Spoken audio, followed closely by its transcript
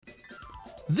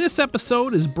This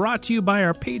episode is brought to you by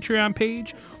our Patreon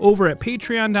page over at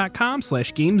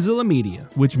patreon.com/GameZilla Media.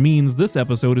 Which means this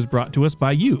episode is brought to us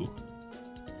by you.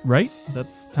 Right?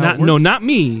 That's how it works? No, not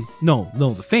me. No,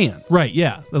 the fan. Right,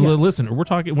 yeah. The Yes. listener. We're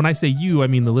talking, when I say you, I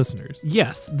mean the listeners.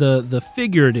 Yes, the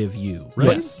figurative you,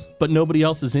 right? Yes. But nobody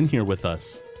else is in here with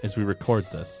us as we record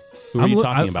this. Who are you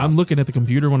talking about? I'm looking at the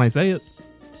computer when I say it.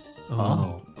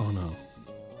 Oh no.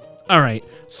 All right,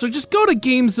 so just go to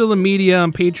GameZilla Media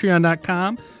on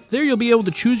patreon.com. There you'll be able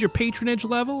to choose your patronage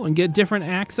level and get different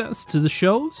access to the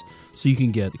shows, so you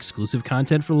can get exclusive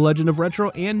content for The Legend of Retro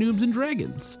and Noobs and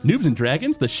Dragons. Noobs and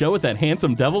Dragons, the show with that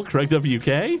handsome devil, Craig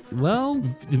WK? Well,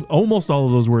 Almost all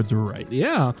of those words are right.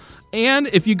 yeah. And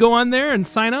if you go on there and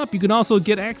sign up, you can also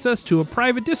get access to a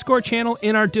private Discord channel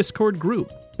in our Discord group.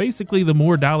 Basically, the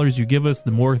more dollars you give us,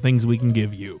 the more things we can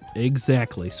give you.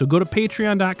 Exactly. So go to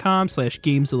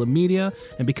patreon.com/GameZilla Media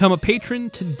and become a patron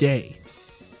today.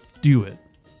 Do it.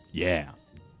 Yeah.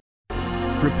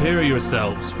 Prepare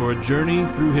yourselves for a journey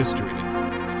through history.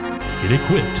 Get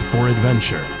equipped for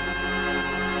adventure,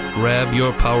 Grab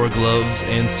your power gloves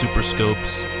and super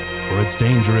scopes. for it's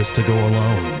dangerous to go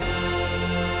alone.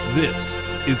 This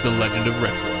is The Legend of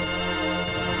Retro.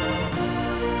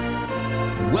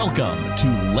 Welcome to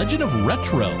Legend of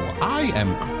Retro. I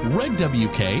am Craig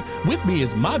WK. With me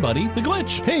is my buddy, The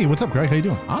Glitch. Hey, what's up, Greg? How you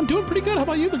doing? I'm doing pretty good. How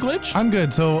about you, The Glitch? I'm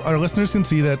good. So our listeners can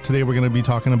see that today we're going to be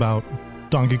talking about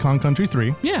Donkey Kong Country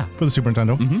 3 Yeah. for the Super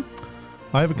Nintendo. Mhm.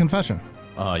 I have a confession.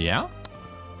 Yeah?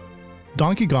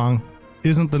 Donkey Kong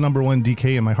isn't the number one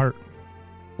DK in my heart.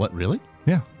 What, really?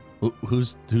 Yeah.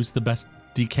 Who's the best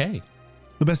DK?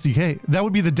 The best DK. That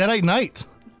would be the Deadite Knight.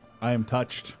 I am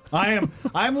touched. I'm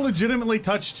legitimately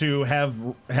touched to have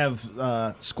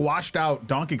squashed out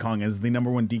Donkey Kong as the number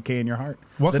one DK in your heart.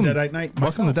 Welcome, the Deadite Knight.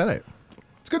 Welcome to myself. Deadite.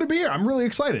 It's good to be here. I'm really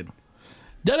excited.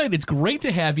 Deadite, it's great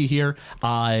to have you here.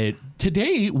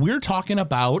 Today, we're talking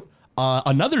about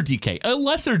another DK, a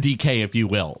lesser DK, if you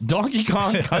will. Donkey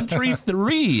Kong Country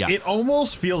 3. It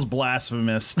almost feels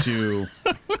blasphemous to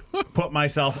put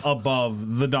myself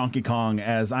above the Donkey Kong,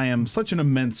 as I am such an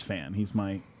immense fan. He's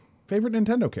my favorite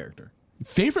Nintendo character.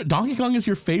 Favorite Donkey Kong is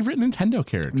your favorite Nintendo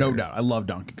character. No doubt. I love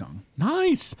Donkey Kong.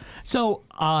 Nice. So,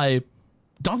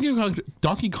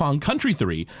 Donkey Kong Country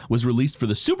 3 was released for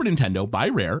the Super Nintendo by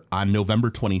Rare on November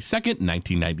 22nd,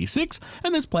 1996,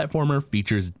 and this platformer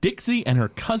features Dixie and her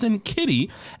cousin Kitty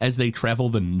as they travel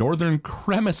the Northern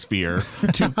Kremisphere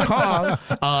to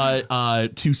Kong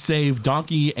to save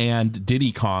Donkey and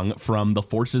Diddy Kong from the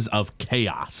forces of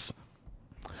chaos.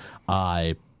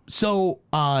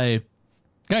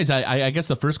 Guys, I guess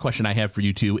the first question I have for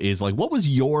you two is, like, what was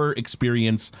your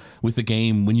experience with the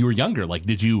game when you were younger? Like,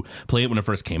 did you play it when it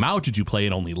first came out? Did you play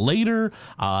it only later?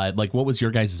 Like, what was your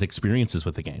guys' experiences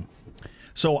with the game?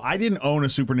 So I didn't own a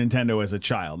Super Nintendo as a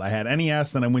child. I had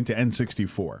NES, then I went to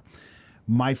N64.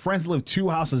 My friends lived 2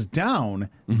 houses down.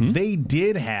 They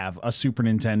did have a Super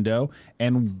Nintendo,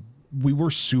 and we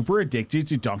were super addicted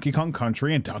to Donkey Kong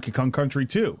Country and Donkey Kong Country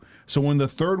 2. So when the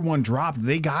third one dropped,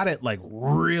 they got it like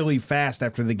really fast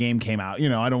after the game came out. You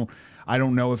know, I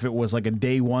don't know if it was like a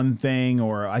day one thing,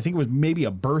 or I think it was maybe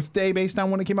a birthday based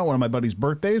on when it came out, one of my buddy's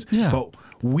birthdays. Yeah. But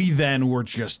we then were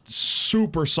just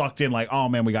super sucked in, like, oh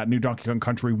man, we got new Donkey Kong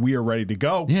Country. We are ready to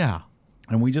go. Yeah.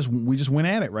 And we just went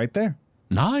at it right there.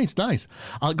 Nice.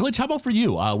 Glitch, how about for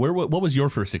you? What was your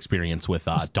first experience with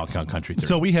Donkey Kong Country 3?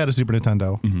 So we had a Super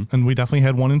Nintendo, and we definitely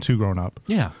had 1 and 2 growing up.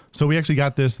 Yeah. So we actually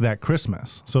got this that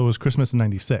Christmas. So it was Christmas in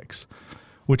 '96,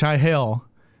 which I hail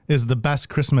is the best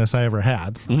Christmas I ever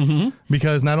had.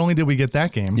 Because not only did we get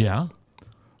that game, Yeah.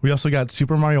 we also got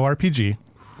Super Mario RPG.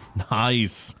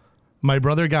 Nice. My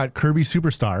brother got Kirby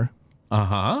Superstar.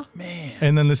 Uh-huh.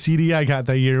 And then the CD I got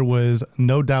that year was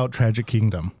No Doubt Tragic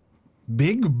Kingdom.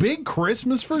 Big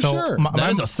Christmas for sure.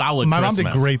 That is a solid My mom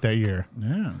Christmas. did great that year.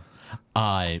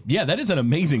 Yeah, that is an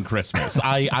amazing Christmas.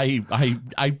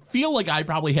 I feel like I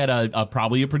probably had a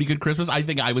pretty good Christmas. I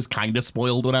think I was kind of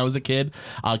spoiled when I was a kid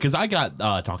because I got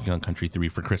Donkey Kong Country 3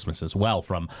 for Christmas as well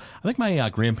from, I think my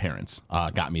grandparents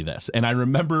got me this. And I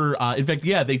remember, in fact,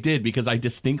 yeah, they did, because I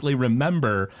distinctly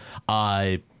remember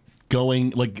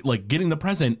going, like getting the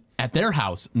present at their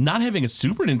house, not having a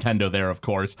Super Nintendo there, of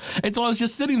course. And so I was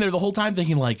just sitting there the whole time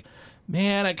thinking, like,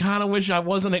 man, I kind of wish I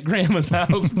wasn't at Grandma's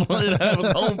house playing. I was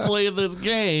home playing this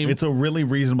game. It's a really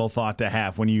reasonable thought to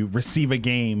have when you receive a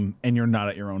game and you're not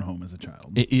at your own home as a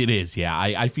child. It is, yeah.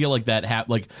 I feel like that.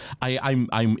 I'm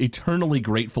eternally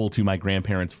grateful to my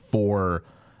grandparents for,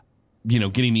 you know,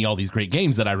 getting me all these great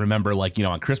games that I remember, like, you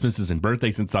know, on Christmases and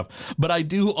birthdays and stuff. But I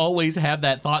do always have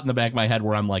that thought in the back of my head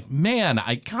where I'm like, man,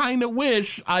 I kind of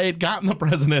wish I had gotten the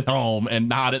present at home and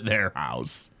not at their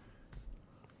house.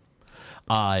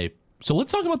 So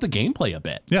let's talk about the gameplay a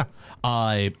bit. Yeah.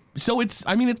 So it's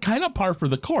kind of par for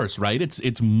the course, right?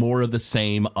 It's more of the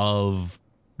same of,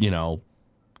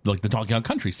 like the Donkey Kong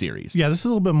Country series. Yeah, this is a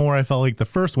little bit more, I felt like the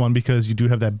first one, because you do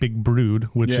have that big brood,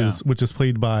 which is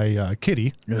played by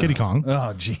Kitty Kong.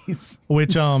 Oh, jeez.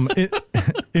 Which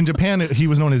in Japan he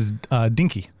was known as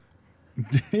Dinky.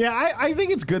 Yeah, I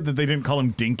think it's good that they didn't call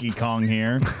him Dinky Kong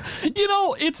here.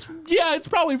 It's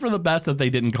probably for the best that they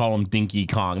didn't call him Dinky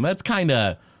Kong. That's kind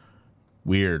of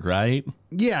weird, right?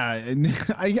 Yeah, and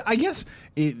I guess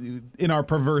in our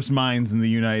perverse minds in the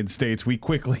United States, we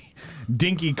quickly,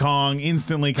 Dinky Kong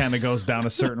instantly kind of goes down a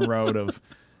certain road of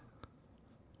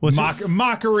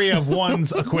mockery of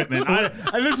one's equipment.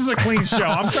 This is a clean show.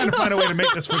 I'm trying to find a way to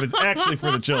make this for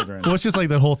the children. Well, it's just like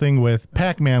that whole thing with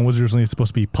Pac-Man was originally supposed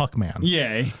to be Puck-Man.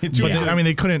 Yeah.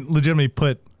 They couldn't legitimately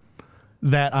put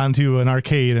that onto an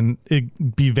arcade and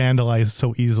it be vandalized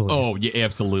so easily. Oh, yeah,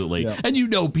 absolutely. Yeah. And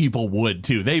people would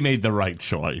too. They made the right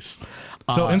choice.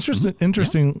 So interestingly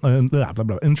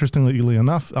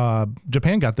enough,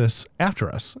 Japan got this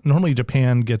after us. Normally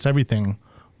Japan gets everything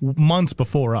months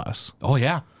before us. Oh,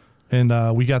 yeah.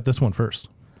 And we got this one first.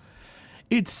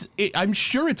 I'm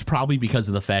sure it's probably because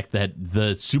of the fact that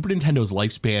the Super Nintendo's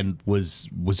lifespan was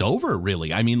over,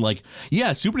 really. I mean,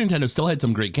 Super Nintendo still had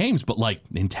some great games, but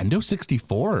Nintendo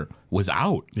 64 was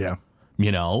out. Yeah.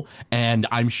 And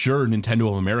I'm sure Nintendo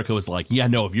of America was like, yeah,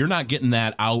 no, if you're not getting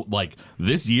that out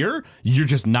this year, you're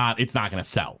just not, it's not going to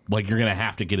sell. You're going to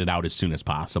have to get it out as soon as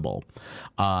possible.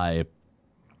 Now,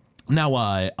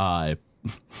 when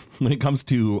it comes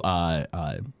to,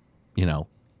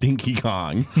 Dinky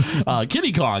Kong,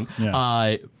 Kitty Kong,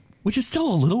 which is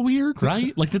still a little weird,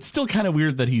 right? It's still kind of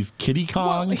weird that he's Kitty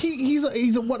Kong. Well,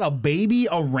 he's a baby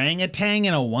orangutan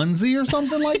in a onesie or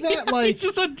something like that? He's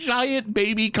just a giant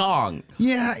baby Kong.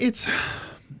 Yeah,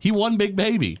 he one big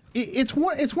baby. It's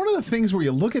one of the things where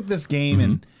you look at this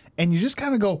game and you just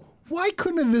kind of go, why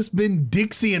couldn't have this been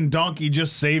Dixie and Donkey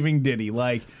just saving Diddy?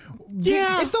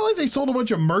 It's not like they sold a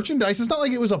bunch of merchandise. It's not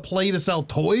like it was a play to sell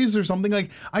toys or something.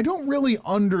 I don't really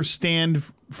understand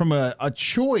from a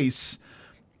choice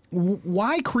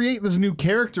why create this new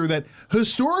character that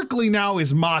historically now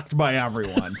is mocked by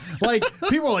everyone.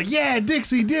 People are like, yeah,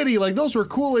 Dixie, Diddy, those were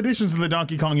cool additions to the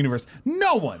Donkey Kong universe.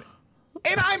 No one.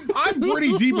 And I'm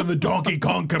pretty deep in the Donkey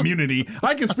Kong community.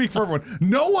 I can speak for everyone.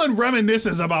 No one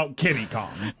reminisces about Kitty Kong.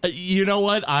 You know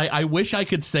what? I wish I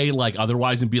could say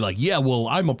otherwise and be yeah, well,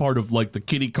 I'm a part of the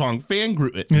Kitty Kong fan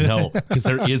group. No, because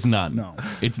there is none. No,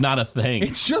 it's not a thing.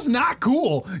 It's just not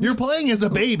cool. You're playing as a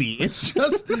baby. It's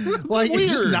just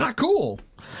it's just not cool.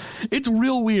 It's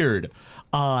real weird.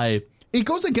 It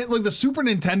goes against the Super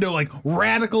Nintendo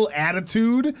radical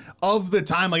attitude of the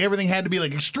time. Everything had to be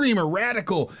extreme or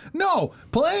radical. No,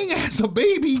 playing as a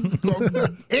baby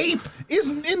ape is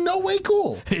in no way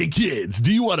cool. Hey kids,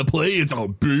 do you want to play as a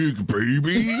big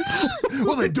baby?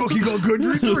 Well, then Donkey Kong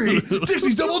Country 3,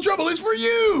 Dixie's Double Trouble is for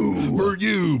you.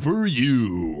 For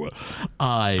you.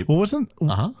 Wasn't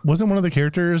one of the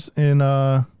characters in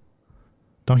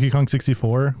Donkey Kong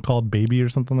 64 called Baby or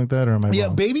something like that, or am I wrong? Yeah,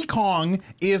 Baby Kong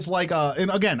is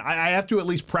and again, I have to at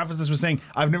least preface this with saying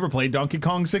I've never played Donkey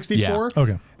Kong 64. Yeah.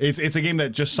 Okay. It's a game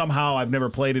that just somehow I've never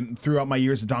played throughout my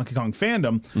years of Donkey Kong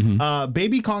fandom. Mm-hmm.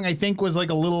 Baby Kong, I think, was a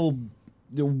little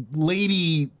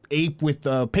lady ape with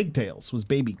pigtails, was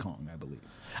Baby Kong, I believe.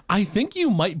 I think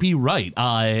you might be right.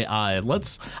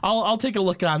 I'll take a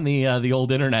look on the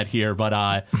old internet here,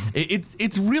 but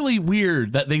it's really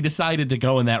weird that they decided to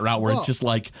go in that route where it's just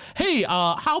hey,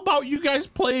 how about you guys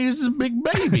play as a big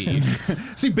baby?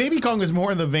 See, Baby Kong is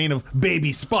more in the vein of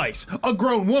Baby Spice, a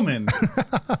grown woman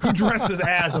who dresses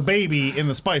as a baby in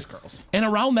the Spice Girls. And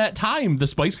around that time, the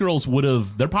Spice Girls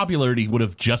their popularity would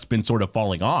have just been sort of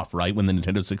falling off, right? When the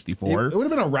Nintendo 64. It would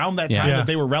have been around that time that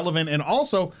they were relevant, and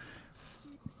also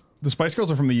the Spice Girls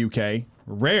are from the UK.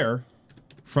 Rare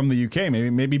from the UK.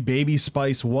 Maybe Baby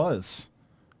Spice was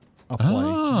a play.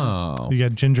 Oh. You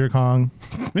got Ginger Kong.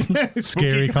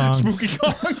 Scary Kong. Spooky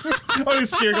Kong.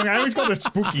 It's Scary Kong. I always call it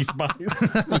Spooky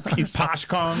Spice. Posh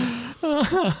Kong.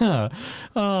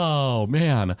 Oh,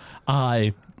 man.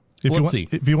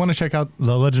 If you want to check out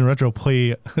the Legend Retro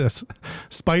Play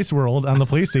Spice World on the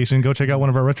PlayStation, go check out one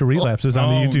of our Retro Relapses on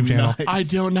the YouTube channel. Nice. I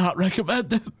do not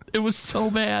recommend it. It was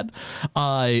so bad.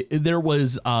 There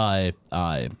was,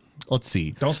 let's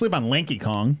see. Don't sleep on Lanky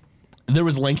Kong. There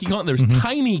was Lanky Kong. There's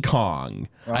Tiny Kong.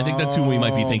 I think that's who we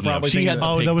might be thinking of. She had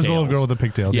the that was the little girl with the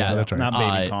pigtails. Yeah, that's right. Not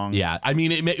Baby Kong. Yeah, I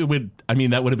mean, it would. I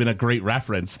mean, that would have been a great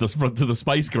reference to the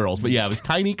Spice Girls. But yeah, it was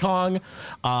Tiny Kong.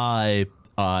 I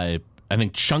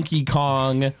think Chunky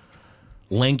Kong,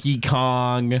 Lanky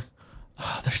Kong.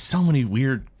 Oh, there's so many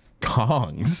weird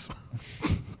Kongs.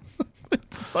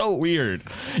 It's so weird.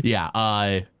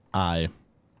 Yeah,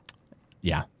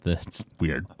 yeah, that's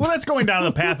weird. Well, that's going down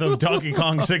the path of Donkey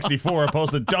Kong 64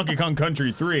 opposed to Donkey Kong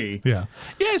Country 3. Yeah.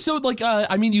 Yeah, so like,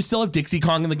 I mean, you still have Dixie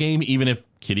Kong in the game, even if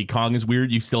Kitty Kong is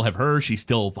weird. You still have her. She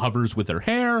still hovers with her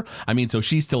hair. I mean, so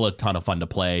she's still a ton of fun to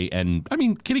play. And I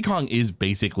mean, Kitty Kong is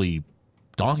basically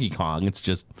Donkey Kong. It's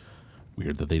just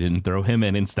weird that they didn't throw him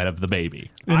in instead of the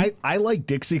baby. I like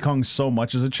Dixie Kong so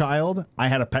much as a child. I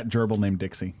had a pet gerbil named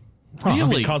Dixie.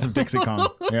 Really? Because of Dixie Kong.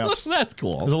 Yeah. That's There's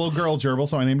cool. a little girl gerbil,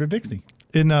 so I named her Dixie.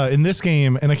 In this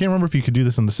game, and I can't remember if you could do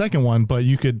this in the second one, but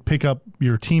you could pick up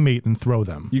your teammate and throw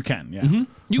them. You can, yeah.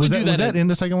 You Was could do was that in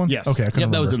the second one? Yes. Okay. I couldn't Yeah,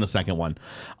 that was remember. in the second one.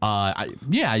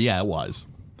 Yeah, it was.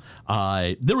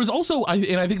 There was also,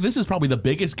 and I think this is probably the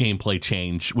biggest gameplay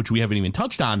change, which we haven't even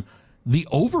touched on, the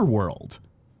overworld.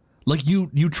 Like you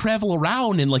travel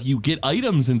around and like you get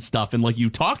items and stuff and like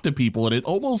you talk to people and it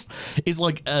almost is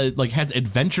like has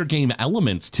adventure game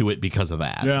elements to it because of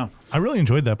that. Yeah. I really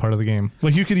enjoyed that part of the game.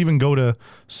 Like you could even go to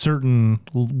certain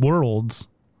worlds,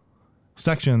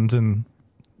 sections, and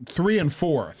 3 and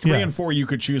 4. 3 Yeah. and 4, you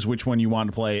could choose which one you want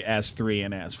to play as 3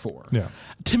 and as 4. yeah.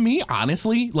 To me,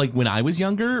 honestly, like when I was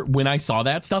younger, when I saw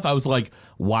that stuff, I was like,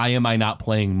 why am I not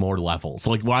playing more levels?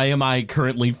 Like, why am I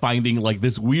currently finding like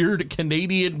this weird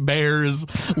Canadian bears,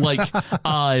 like,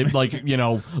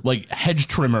 like hedge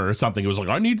trimmer or something? It was like,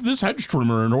 I need this hedge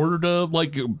trimmer in order to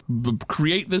like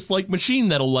create this like machine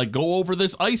that'll like go over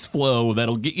this ice flow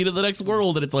that'll get you to the next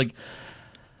world. And it's like,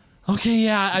 okay,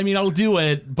 yeah, I mean, I'll do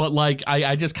it, but like,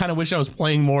 I just kind of wish I was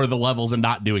playing more of the levels and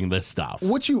not doing this stuff.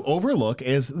 What you overlook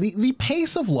is the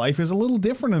pace of life is a little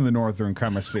different in the Northern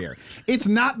Kremisphere. It's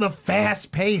not the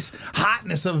fast pace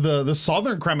hotness of the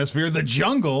Southern Kremisphere, the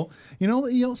jungle. You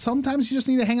know, sometimes you just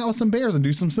need to hang out with some bears and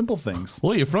do some simple things.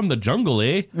 Well, you're from the jungle,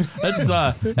 eh? That's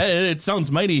it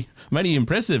sounds mighty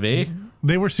impressive, eh?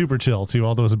 They were super chill too,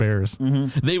 all those bears.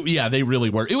 They really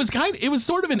were. It was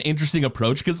sort of an interesting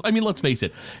approach because I mean, let's face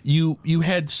it, you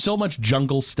had so much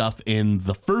jungle stuff in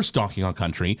the first Donkey Kong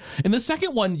Country. In the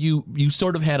second one, you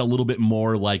sort of had a little bit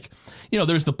more like, you know,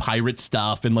 there's the pirate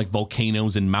stuff and like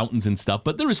volcanoes and mountains and stuff,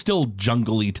 but there was still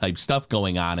jungly type stuff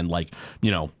going on and like, you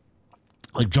know,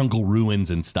 like jungle ruins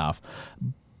and stuff.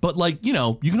 But like, you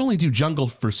know, you can only do jungle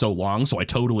for so long, so I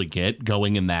totally get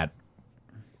going in that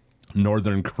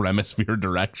Northern Kremisphere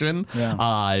direction.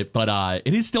 Yeah. But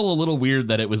it is still a little weird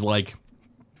that it was like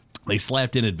they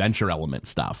slapped in adventure element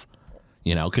stuff,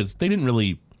 you know, because they didn't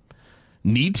really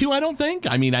need to, I don't think.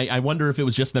 I mean, I wonder if it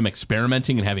was just them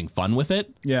experimenting and having fun with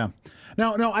it. Yeah.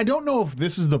 Now, I don't know if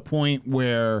this is the point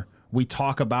where we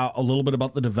talk about a little bit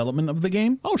about the development of the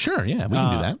game. Oh, sure. Yeah, we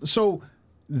can do that. So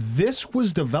this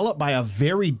was developed by a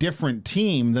very different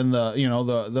team than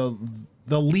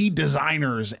the lead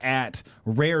designers at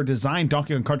Rare designed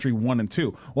Donkey Kong Country 1 and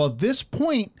 2. Well, at this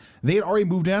point, they had already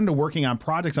moved on to working on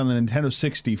projects on the Nintendo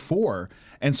 64.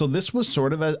 And so this was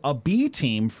sort of a B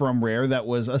team from Rare that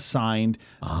was assigned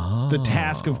the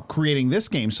task of creating this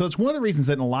game. So it's one of the reasons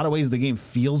that in a lot of ways the game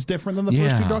feels different than the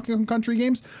first two Donkey Kong Country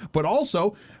games. But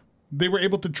also, they were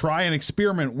able to try and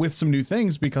experiment with some new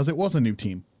things because it was a new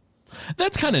team.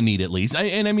 That's kind of neat, at least.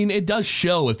 And I mean, it does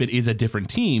show if it is a different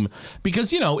team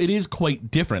because, you know, it is quite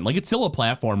different. Like, it's still a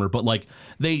platformer, but like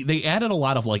they added a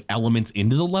lot of like elements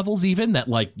into the levels, even that,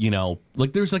 like, you know,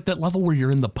 like there's like that level where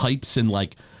you're in the pipes and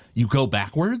like you go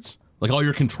backwards. Like all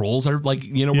your controls are like,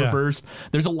 you know, reversed.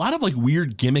 There's a lot of like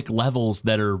weird gimmick levels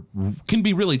that can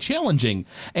be really challenging.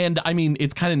 And I mean,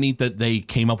 it's kind of neat that they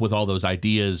came up with all those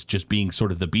ideas just being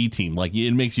sort of the B team. Like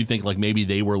it makes you think like maybe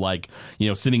they were like, you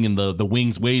know, sitting in the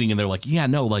wings waiting and they're like, yeah,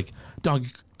 no, like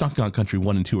Donkey Kong Country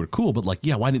 1 and 2 are cool, but like,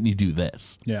 yeah, why didn't you do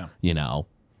this? Yeah. You know?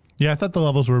 Yeah, I thought the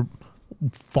levels were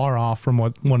far off from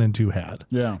what 1 and 2 had.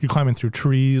 Yeah. You're climbing through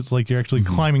trees, like you're actually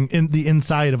climbing in the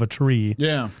inside of a tree.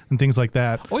 Yeah. And things like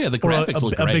that. Oh, yeah, the Or graphics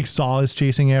look a great. big saw is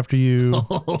chasing after you.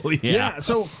 Oh, yeah. Yeah,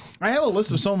 so I have a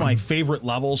list of some of my favorite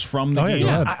levels from the Oh, yeah, game.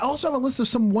 go ahead. I also have a list of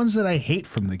some ones that I hate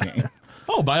from the game.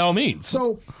 Oh, by all means.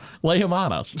 So, lay him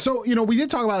on us. you know, we did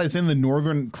talk about this in the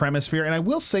Northern Kremisphere, and I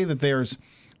will say that there's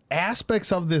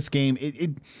aspects of this game.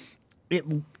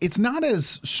 It's not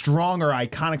as strong or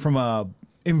iconic from a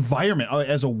environment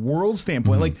as a world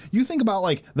standpoint. Like you think about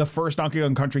like the first Donkey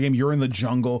Kong Country game, you're in the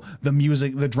jungle, the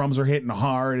music, the drums are hitting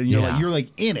hard, and you're like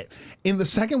in it. In the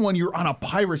second one, you're on a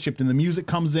pirate ship, and the music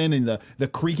comes in, and the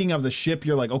creaking of the ship.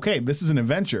 You're like, okay, this is an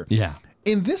adventure. Yeah.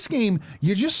 In this game,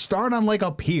 you just start on like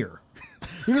a pier.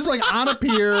 You're just like on a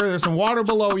pier, there's some water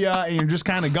below you, and you're just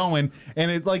kind of going. And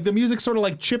it like the music's sort of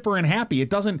like chipper and happy. It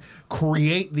doesn't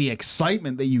create the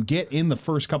excitement that you get in the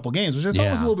first couple games, which I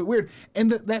thought was a little bit weird.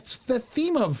 And that's the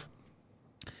theme of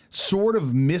sort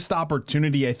of missed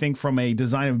opportunity, I think, from a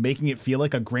design of making it feel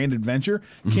like a grand adventure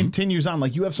continues on.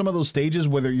 Like you have some of those stages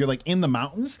where you're like in the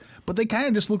mountains, but they kind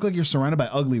of just look like you're surrounded by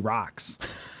ugly rocks.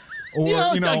 Or, yeah,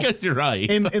 I guess you're right.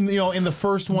 In the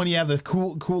first one, you have the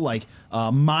cool like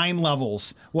mine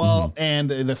levels. Well, and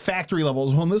the factory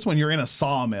levels. Well, in this one, you're in a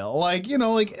sawmill. Like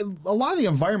like a lot of the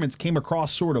environments came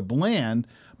across sort of bland.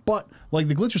 But like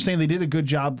the Glitch was saying, they did a good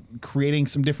job creating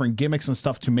some different gimmicks and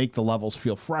stuff to make the levels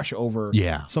feel fresh over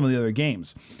some of the other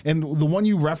games. And the one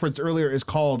you referenced earlier is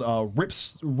called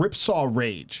Ripsaw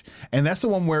Rage. And that's the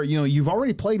one where, you've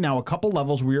already played now a couple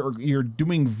levels where you're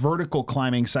doing vertical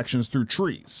climbing sections through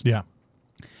trees. Yeah.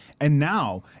 And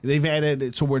now they've added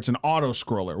it so where it's an auto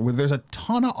scroller, where there's a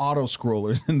ton of auto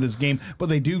scrollers in this game, but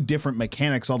they do different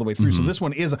mechanics all the way through. So this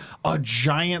one is a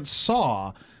giant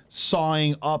saw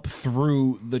sawing up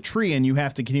through the tree, and you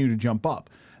have to continue to jump up.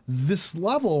 This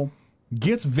level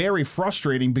gets very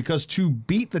frustrating because to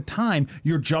beat the time,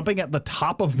 you're jumping at the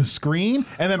top of the screen,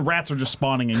 and then rats are just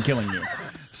spawning and killing you.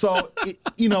 So,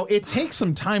 it takes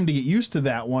some time to get used to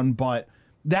that one, but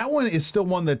that one is still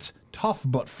one that's tough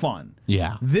but fun.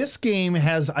 Yeah. This game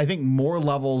has, I think, more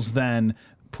levels than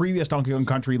previous Donkey Kong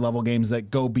Country level games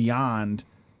that go beyond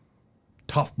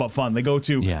tough but fun. They go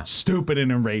to stupid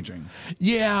and enraging.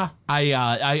 Yeah,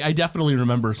 I definitely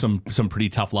remember some pretty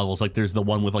tough levels. Like there's the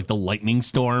one with like the lightning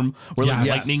storm where like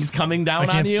lightning's coming down on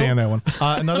you. I can't stand that one.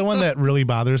 Another one that really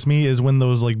bothers me is when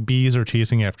those like bees are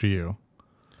chasing after you.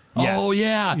 Yes. Oh,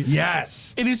 yeah.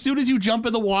 Yes. And as soon as you jump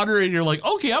in the water and you're like,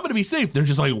 okay, I'm going to be safe, they're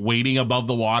just like waiting above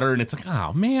the water. And it's like,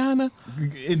 oh, man.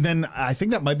 And then I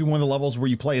think that might be one of the levels where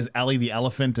you play as Ellie the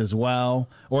elephant as well.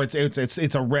 Or it's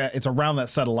around that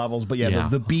set of levels. But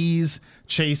the bees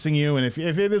chasing you. And if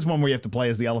it is one where you have to play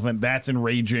as the elephant, that's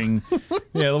enraging. I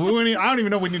don't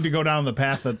even know if we need to go down the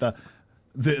path that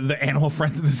the animal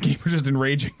friends in this game are just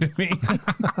enraging to me.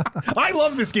 I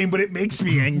love this game, but it makes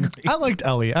me angry. I liked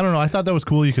Ellie. I don't know. I thought that was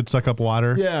cool. You could suck up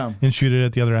water and shoot it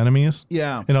at the other enemies.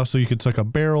 Yeah. And also you could suck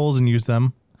up barrels and use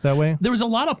them that way. There was a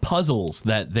lot of puzzles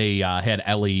that they had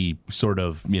Ellie sort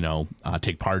of,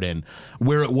 take part in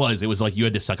where it was like you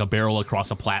had to suck a barrel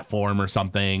across a platform or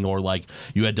something, or like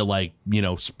you had to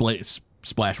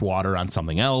splash water on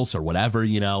something else or whatever,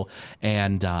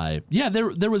 And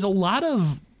there was a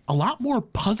lot more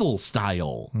puzzle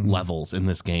style levels in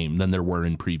this game than there were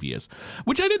in previous,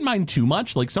 which I didn't mind too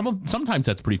much. Like sometimes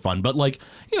that's pretty fun, but like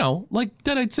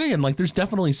Deadite saying, like there's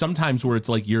definitely sometimes where it's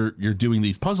like you're doing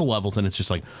these puzzle levels and it's just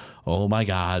like, oh my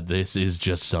God, this is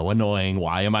just so annoying.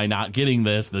 Why am I not getting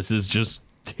this? This is just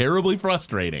terribly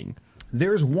frustrating.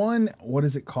 There's one, what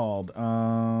is it called?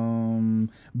 Barrel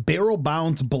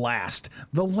Bounce Blast.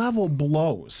 The level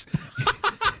blows.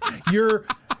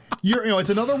 It's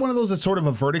another one of those that's sort of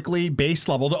a vertically based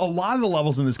level. A lot of the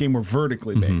levels in this game were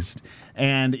vertically based.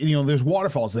 And, there's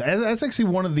waterfalls. That's actually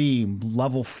one of the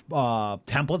level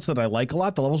templates that I like a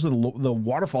lot. The levels of the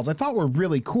waterfalls I thought were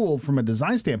really cool from a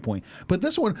design standpoint. But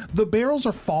this one, the barrels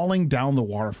are falling down the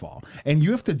waterfall. And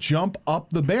you have to jump up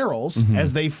the barrels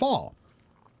as they fall.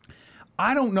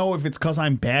 I don't know if it's because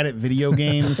I'm bad at video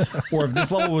games or if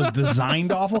this level was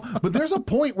designed awful, but there's a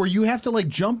point where you have to like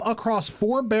jump across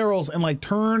 4 barrels and like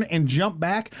turn and jump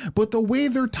back. But the way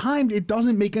they're timed, it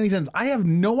doesn't make any sense. I have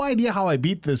no idea how I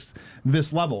beat this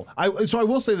level. So I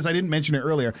will say this, I didn't mention it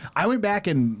earlier. I went back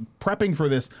and prepping for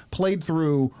this, played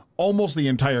through almost the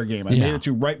entire game. I made it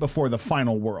to right before the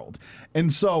final world.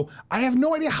 And so I have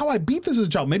no idea how I beat this as a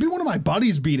child. Maybe one of my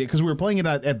buddies beat it because we were playing it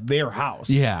at their house.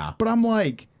 Yeah. But I'm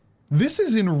like, this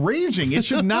is enraging. It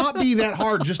should not be that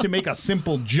hard just to make a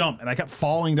simple jump. And I kept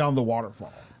falling down the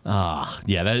waterfall.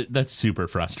 That's super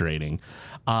frustrating.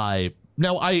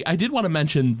 Now, I did want to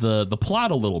mention the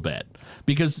plot a little bit,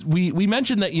 because we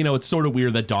mentioned that, it's sort of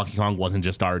weird that Donkey Kong wasn't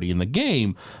just already in the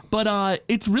game, but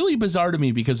it's really bizarre to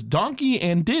me because Donkey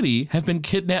and Diddy have been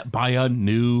kidnapped by a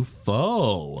new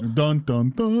foe. Dun,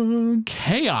 dun, dun.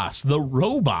 Chaos, the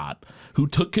robot, who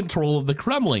took control of the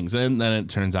Kremlings, and then it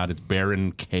turns out it's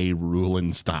Baron K.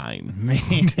 Rulenstein.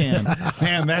 Man,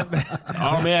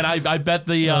 oh man, I bet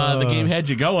the game had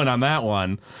you going on that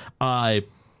one.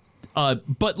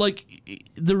 But like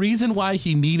the reason why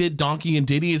he needed Donkey and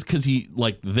Diddy is because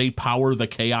they power the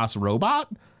Chaos robot,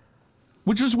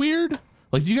 which was weird.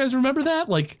 Like, do you guys remember that?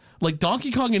 Like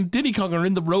Donkey Kong and Diddy Kong are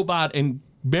in the robot, and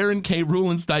Baron K.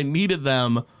 Rulenstein needed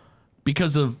them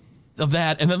because of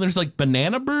that. And then there's like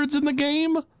banana birds in the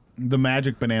game. The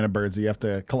magic banana birds that you have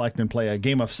to collect and play a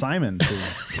game of Simon to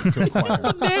acquire.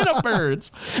 Banana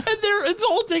birds, and it's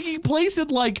all taking place in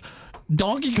like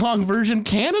Donkey Kong version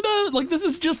Canada. Like, this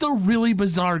is just a really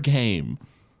bizarre game.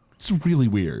 It's really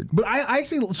weird. But I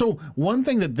actually, so one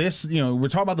thing that this, we're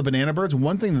talking about the Banana Birds.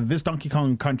 One thing that this Donkey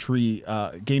Kong Country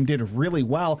game did really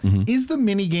well is the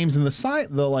mini games and the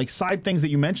side things that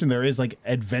you mentioned. There is like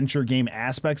adventure game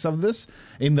aspects of this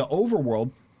in the overworld.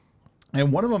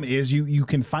 And one of them is you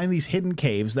can find these hidden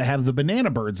caves that have the banana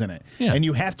birds in it. Yeah. And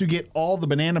you have to get all the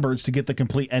banana birds to get the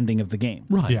complete ending of the game.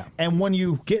 Right. Yeah. And when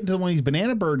you get into one of these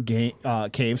banana bird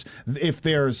caves, if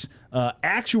there's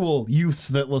actual youths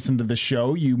that listen to the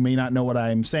show, you may not know what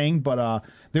I'm saying, but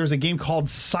there's a game called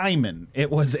Simon. It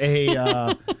was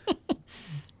a...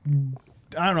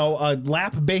 a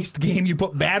lap-based game. You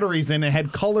put batteries in and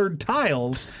had colored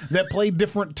tiles that played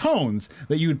different tones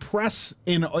that you would press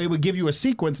in. It would give you a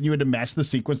sequence, and you had to match the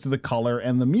sequence to the color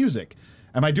and the music.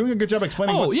 Am I doing a good job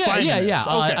explaining what Simon is?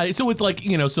 Okay. So with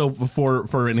so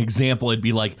for an example, it'd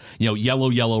be like, yellow,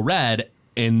 yellow, red,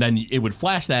 and then it would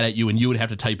flash that at you, and you would have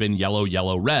to type in yellow,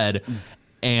 yellow, red.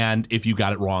 And if you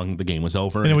got it wrong, the game was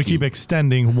over. And it would keep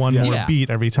extending one more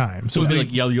beat every time. So it was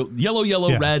like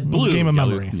yellow, red, blue. It was a game of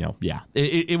memory.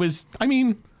 It was,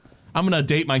 I'm going to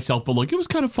date myself, but it was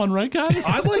kind of fun, right, guys?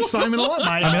 I like Simon a lot.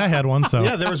 I had one, so.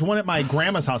 Yeah, there was one at my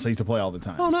grandma's house I used to play all the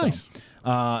time. Oh, nice.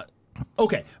 So,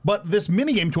 okay, but this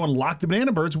minigame to unlock the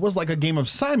banana birds was like a game of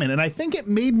Simon, and I think it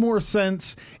made more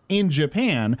sense in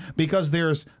Japan because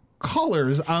there's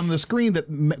colors on the screen that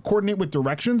coordinate with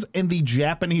directions, and the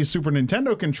Japanese Super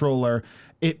Nintendo controller,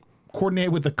 it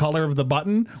coordinated with the color of the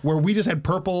button, where we just had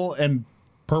purple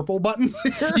buttons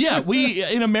here. Yeah, we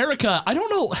in America, I don't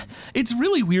know, it's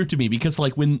really weird to me because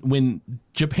when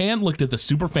Japan looked at the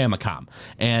Super Famicom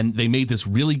and they made this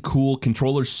really cool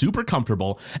controller, super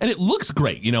comfortable, and it looks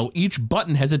great. Each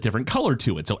button has a different color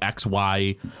to it. So X,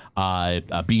 Y,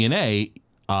 B, and A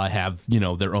have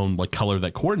their own color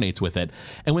that coordinates with it.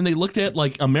 And when they looked at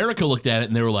America looked at it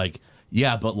and they were like,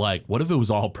 yeah, but what if it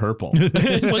was all purple? and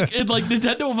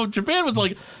Nintendo of Japan was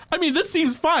like, this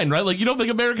seems fine, right? You don't think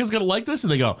America's gonna like this?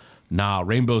 And they go, nah,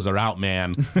 rainbows are out,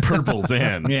 man. Purple's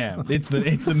in. Yeah, it's the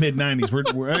mid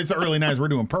 '90s. It's the early '90s. We're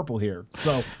doing purple here.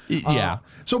 So yeah.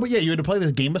 You had to play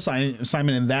this game of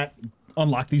Simon, and that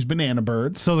unlocked these banana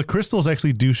birds. So the crystals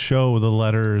actually do show the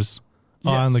letters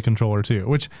on the controller too,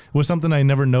 which was something I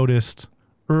never noticed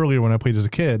earlier when I played as a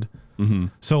kid. Mm-hmm.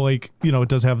 So it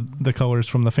does have the colors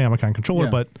from the Famicom controller,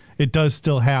 but it does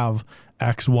still have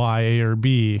X, Y, A, or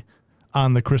B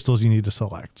on the crystals you need to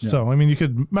select. Yeah. So you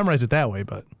could memorize it that way,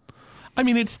 but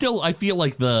it's still, I feel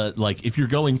like if you're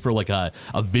going for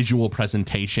a visual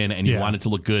presentation and you want it to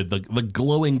look good, the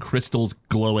glowing crystals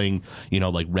glowing,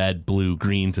 red, blue,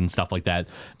 greens and stuff like that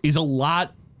is a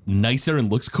lot nicer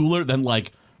and looks cooler than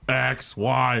X,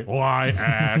 Y, Y,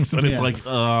 X. And it's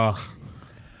ugh.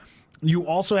 You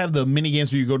also have the mini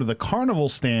games where you go to the carnival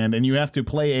stand and you have to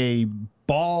play a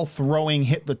ball throwing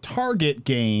hit the target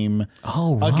game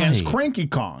against Cranky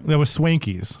Kong. That was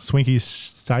Swanky's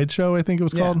Sideshow, I think it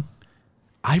was called.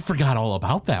 I forgot all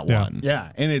about that one.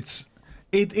 Yeah, and it's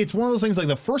one of those things,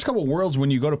 the first couple worlds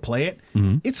when you go to play it,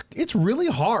 it's really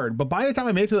hard. But by the time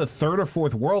I made it to the third or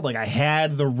fourth world, I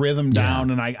had the rhythm down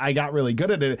and I got really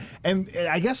good at it. And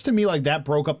I guess to me, that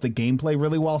broke up the gameplay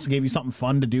really well. So it gave you something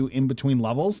fun to do in between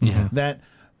levels. Yeah. That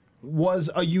was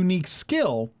a unique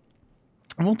skill.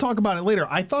 And we'll talk about it later.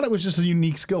 I thought it was just a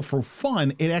unique skill for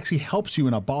fun. It actually helps you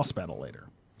in a boss battle later.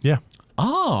 Yeah.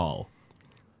 Oh,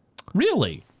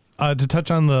 really? To touch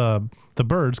on the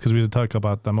birds, because we did talk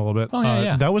about them a little bit.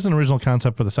 That was an original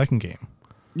concept for the second game.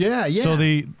 Yeah. So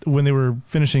when they were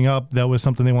finishing up, that was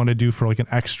something they wanted to do for an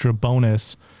extra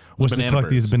bonus, was to collect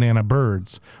these banana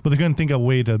birds, but they couldn't think of a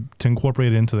way to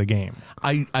incorporate it into the game.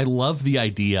 I love the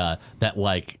idea that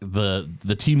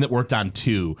the team that worked on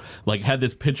 2 had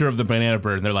this picture of the banana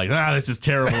bird and they're like, this is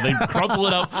terrible. They crumple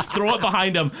it up, throw it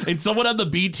behind them, and someone on the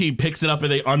B team picks it up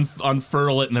and they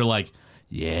unfurl it and they're like,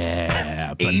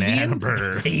 yeah, banana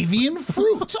birds. Avian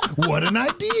fruit. What an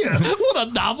idea. What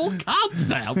a novel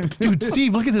concept. Dude,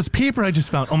 Steve, look at this paper I just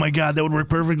found. Oh my God, that would work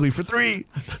perfectly for 3.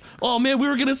 Oh man, we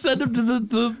were going to send them to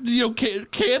the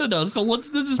Canada, so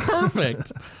this is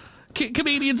perfect.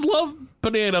 Canadians love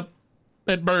banana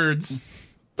and birds.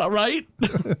 All right?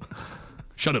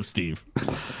 Shut up, Steve.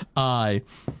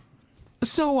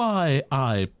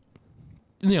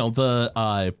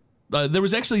 There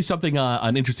was actually something,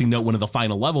 an interesting note, one of the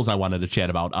final levels I wanted to chat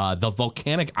about. The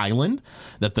volcanic island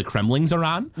that the Kremlings are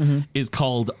on is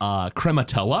called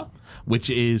Krematoa, which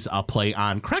is a play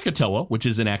on Krakatoa, which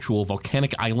is an actual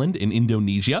volcanic island in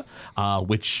Indonesia,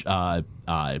 which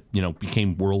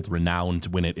became world renowned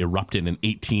when it erupted in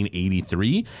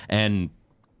 1883 and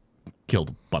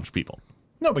killed a bunch of people.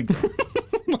 No big deal.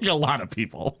 A lot of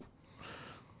people.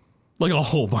 A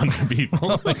whole bunch of people.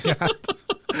 Oh my God.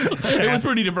 It was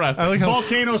pretty depressing. I like how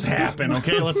Volcanoes happen,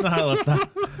 okay? Let's not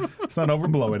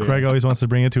overblow it. Craig always wants to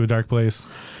bring it to a dark place.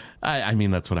 I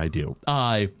mean, that's what I do.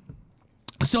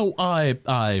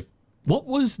 What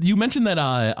was you mentioned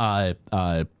that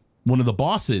one of the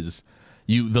bosses,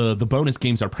 the bonus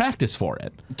games are practice for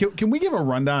it. Can we give a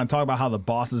rundown and talk about how the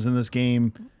bosses in this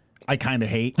game I kind of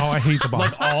hate? Oh, I hate the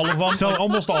boss. Like all of them? So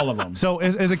almost all of them. So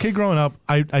as a kid growing up,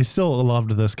 I still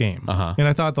loved this game. And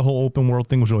I thought the whole open world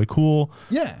thing was really cool.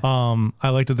 Yeah. I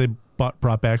liked that they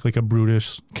brought back like a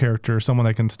brutish character, someone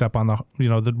that can step on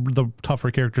the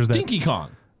tougher characters. That Dinky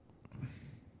Kong.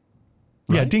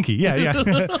 Yeah, Dinky. Yeah.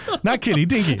 Not Kitty,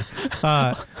 Dinky.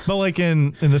 But like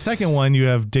in the second one, you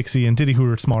have Dixie and Diddy, who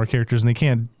are smaller characters, and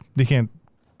they can't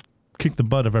kick the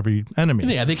butt of every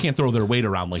enemy. Yeah, they can't throw their weight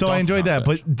around like. So I enjoyed that,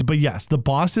 but yes, the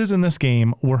bosses in this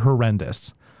game were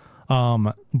horrendous.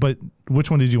 But which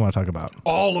one did you want to talk about?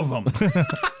 All of them.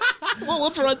 Well,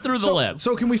 let's run through the list.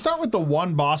 So can we start with the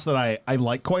one boss that I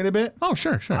like quite a bit? Oh,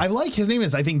 sure. I like, his name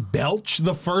is, I think, Belch,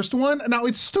 the first one. Now,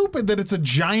 it's stupid that it's a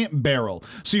giant barrel.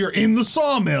 So you're in the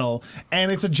sawmill,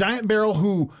 and it's a giant barrel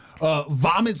who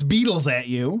vomits beetles at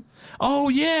you. Oh,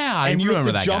 yeah. I And you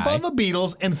remember have to jump on the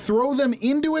beetles and throw them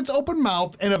into its open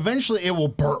mouth, and eventually it will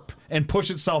burp and push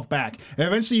itself back. And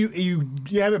eventually you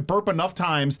have it burp enough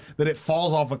times that it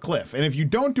falls off a cliff. And if you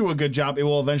don't do a good job, it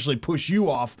will eventually push you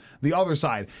off the other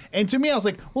side. And to me, I was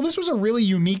like, well, this was a really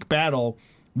unique battle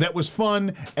that was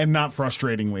fun and not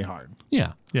frustratingly hard.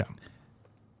 Yeah. Yeah.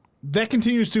 That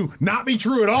continues to not be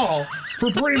true at all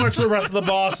for pretty much the rest of the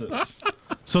bosses.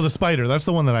 So the spider, that's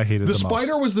the one that I hated the most. The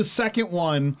spider was the second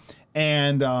one,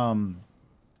 and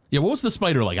yeah, what was the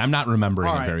spider like? I'm not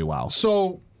remembering it very well.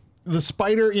 So the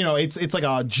spider, it's like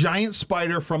a giant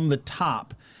spider from the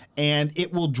top, and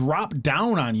it will drop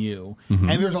down on you,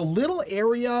 and there's a little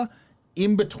area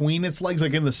in between its legs,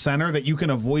 like in the center, that you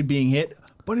can avoid being hit,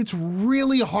 but it's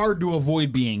really hard to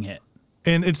avoid being hit.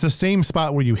 And it's the same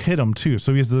spot where you hit him too.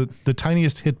 So he has the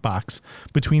tiniest hitbox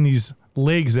between these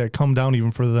legs that come down even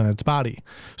further than its body.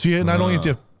 So you not only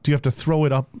do you have to throw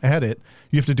it up at it,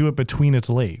 you have to do it between its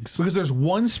legs. Because there's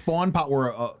one spawn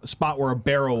spot where a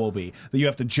barrel will be, that you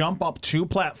have to jump up 2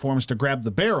 platforms to grab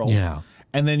the barrel. Yeah.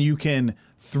 And then you can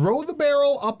throw the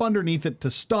barrel up underneath it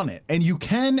to stun it. And you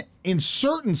can, in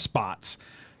certain spots,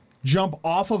 jump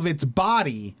off of its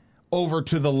body over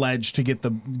to the ledge to get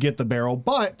the barrel,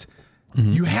 but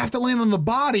you have to land on the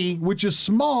body, which is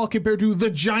small compared to the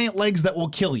giant legs that will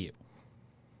kill you.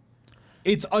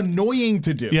 It's annoying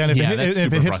to do. Yeah, and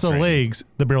if it hits the legs,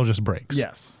 the barrel just breaks.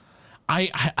 Yes. I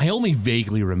only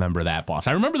vaguely remember that boss.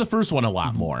 I remember the first one a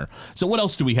lot more. So what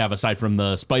else do we have aside from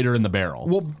the spider and the barrel?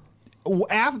 Well,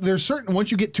 there's certain, once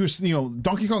you get to,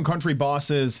 Donkey Kong Country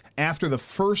bosses after the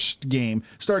first game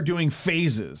start doing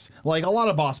phases, like a lot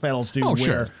of boss battles do,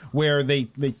 where they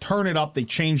turn it up, they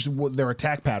change their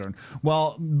attack pattern.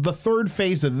 Well, the third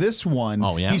phase of this one,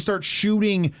 he starts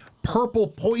shooting purple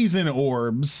poison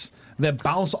orbs that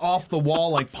bounce off the wall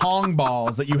like pong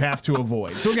balls that you have to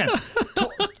avoid. So again,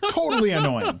 totally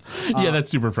annoying. Yeah,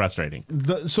 that's super frustrating.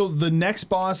 So the next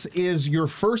boss is your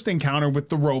first encounter with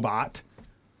the robot.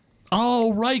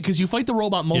 Oh, right, because you fight the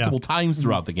robot multiple times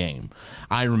throughout the game.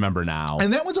 I remember now.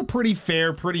 And that one's a pretty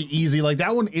fair, pretty easy. Like,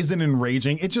 that one isn't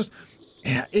enraging. It just,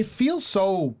 it feels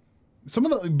so,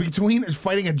 between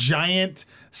fighting a giant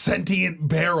sentient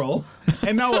barrel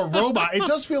and now a robot, it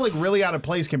does feel like really out of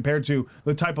place compared to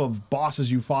the type of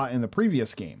bosses you fought in the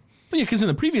previous game. Yeah, because in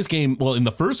the previous game, in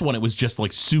the first one, it was just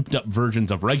like souped up versions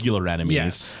of regular enemies.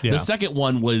 Yes. Yeah. The second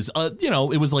one was,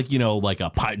 it was like, like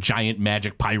a giant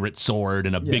magic pirate sword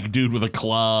and a big dude with a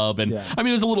club. And I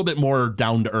mean, it was a little bit more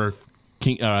down to earth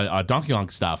Donkey Kong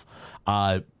stuff.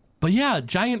 But yeah,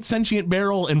 giant sentient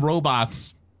barrel and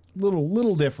robots.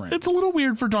 Little different. It's a little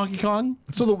weird for Donkey Kong.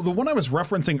 So the one I was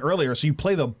referencing earlier, so you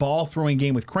play the ball throwing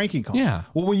game with Cranky Kong. Yeah.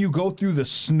 Well, when you go through the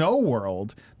snow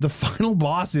world, the final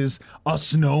boss is a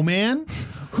snowman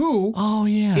who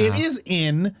it is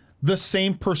in the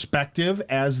same perspective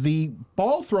as the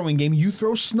ball throwing game. You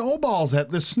throw snowballs at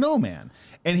the snowman,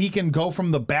 and he can go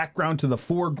from the background to the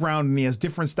foreground, and he has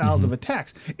different styles of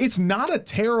attacks. It's not a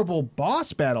terrible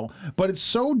boss battle, but it's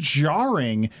so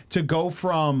jarring to go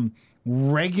from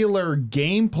regular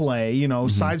gameplay,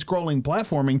 side-scrolling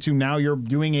platforming, to now you're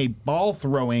doing a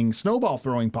snowball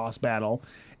throwing boss battle.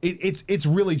 It's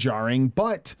really jarring,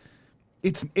 but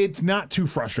it's not too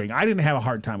frustrating. I didn't have a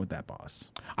hard time with that boss.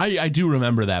 I do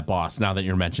remember that boss now that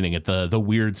you're mentioning it, the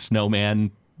weird snowman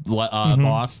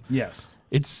boss. Yes.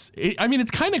 It's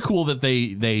kind of cool that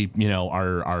they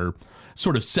are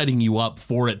sort of setting you up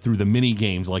for it through the mini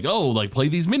games. Like, oh, like play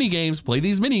these mini games.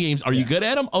 Are you good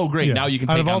at them? Oh, great. Yeah. Now you can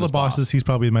take out of all on the this boss. bosses, he's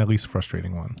probably my least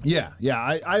frustrating one. Yeah.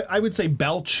 I would say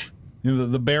Belch.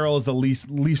 The barrel is the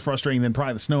least frustrating. Then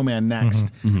probably the snowman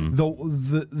next.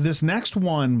 This next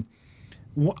one,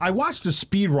 I watched a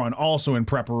speed run also in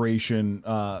preparation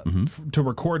to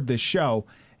record this show,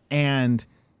 and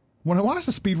when I watched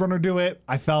the speedrunner do it,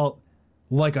 I felt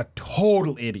like a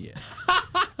total idiot.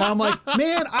 And I'm like,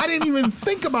 man, I didn't even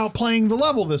think about playing the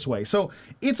level this way. So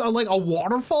it's like a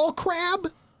waterfall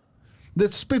crab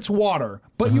that spits water,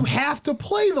 but you have to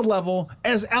play the level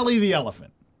as Ellie the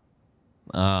elephant.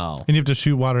 Oh. And you have to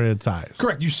shoot water at its eyes.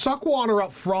 Correct. You suck water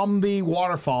up from the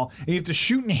waterfall, and you have to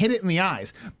shoot and hit it in the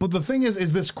eyes. But the thing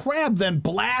is this crab then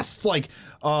blasts like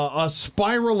a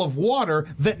spiral of water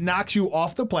that knocks you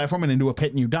off the platform and into a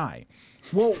pit, and you die.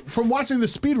 Well, from watching the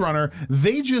speedrunner,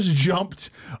 they just jumped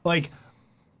like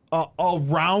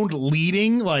around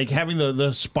leading, like having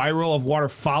the spiral of water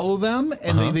follow them,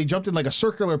 and they jumped in like a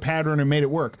circular pattern and made it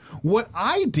work. What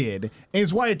I did, and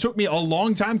it's why it took me a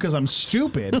long time because I'm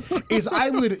stupid, is I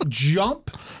would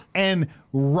jump and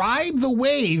ride the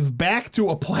wave back to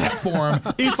a platform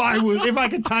if I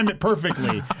could time it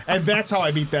perfectly. And that's how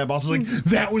I beat that boss. I was like,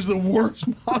 that was the worst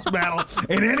boss battle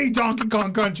in any Donkey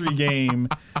Kong Country game.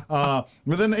 But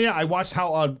then, I watched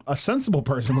how a sensible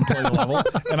person would play the level,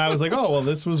 and I was like, oh, well,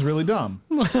 this was really dumb.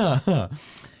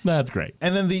 That's great.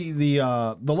 And then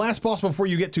the last boss before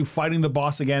you get to fighting the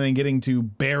boss again and getting to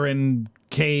Baron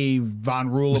K. Von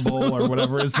Rulable or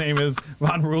whatever his name is,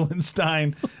 Von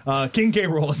Rulenstein, King K.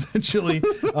 Rool essentially,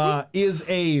 is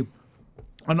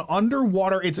an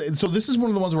underwater. So this is one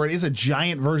of the ones where it is a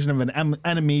giant version of an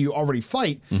enemy you already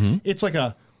fight. It's like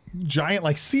a giant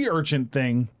like sea urchin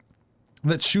thing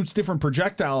that shoots different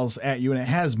projectiles at you, and it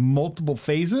has multiple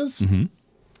phases.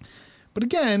 But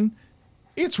again,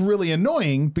 it's really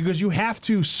annoying because you have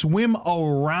to swim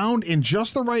around in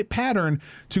just the right pattern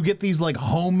to get these like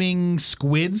homing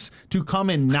squids to come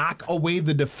and knock away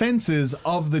the defenses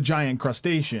of the giant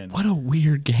crustacean. What a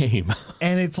weird game.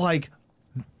 And it's like,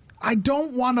 I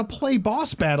don't want to play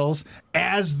boss battles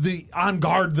as the on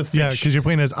guard the fish. Yeah, because you're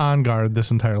playing as on guard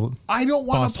this entire I don't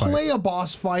want to play a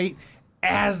boss fight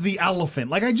as the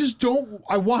elephant. Like, I just don't.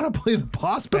 I want to play the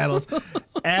boss battles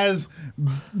as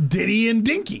Dixie and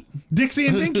Dinky, I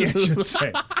should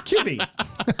say. Kitty.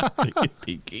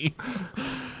 Dinky.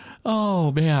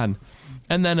 Oh man.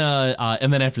 And then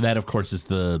after that, of course, is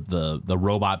the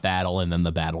robot battle, and then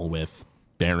the battle with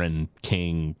Baron,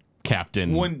 King,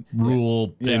 Captain,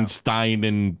 Rule, and Stein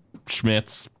and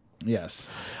Schmitz. Yes.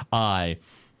 I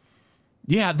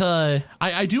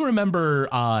do remember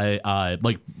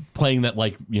like playing that,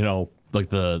 like, like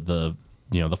the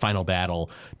final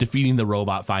battle, defeating the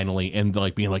robot finally, and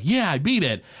like being like, yeah, I beat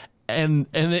it. And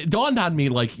it dawned on me,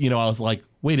 like, I was like,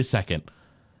 wait a second.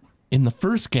 In the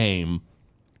first game,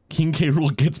 King K.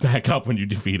 Rool gets back up when you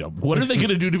defeat him. What are they going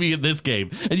to do to me in this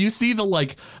game? And you see the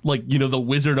the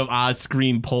Wizard of Oz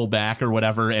screen pull back or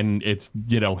whatever, and it's,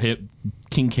 hit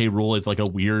King K. Rool is like a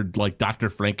weird, like, Dr.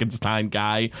 Frankenstein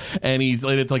guy, and it's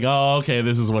like, oh, okay,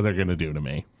 this is what they're going to do to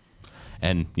me.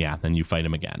 And then you fight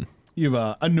him again. You have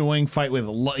an annoying fight with,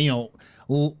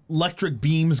 electric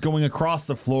beams going across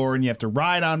the floor, and you have to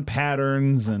ride on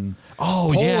patterns and pull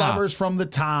levers from the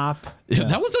top. Yeah.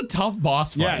 That was a tough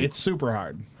boss fight. Yeah, it's super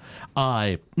hard.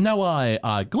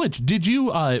 Glitch, did you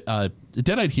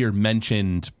Deadite here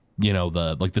mentioned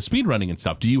the speed running and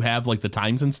stuff? Do you have like the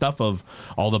times and stuff of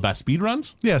all the best speed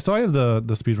runs? Yeah, so I have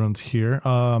the speed runs here.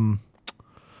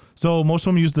 So most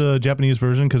of them use the Japanese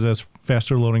version because it has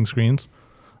faster loading screens.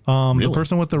 Really? The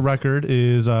person with the record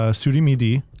is Surimi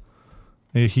D.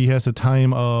 He has a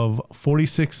time of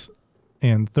 46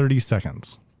 and 30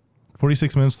 seconds.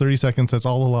 46 minutes, 30 seconds. That's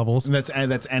all the levels. And that's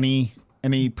any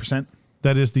percent?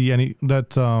 That is the any.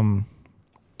 That's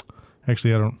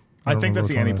actually I think that's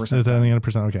the any percent. Is that the any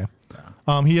percent? Okay.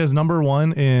 Yeah. He has number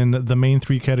one in the main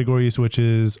three categories, which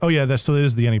is so it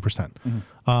is the any percent.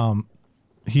 Mm-hmm.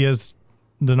 He has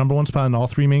the number one spot in all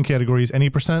three main categories: any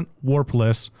percent,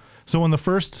 warpless. So in the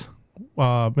first, it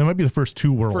might be the first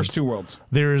two worlds.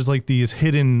 There's like these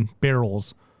hidden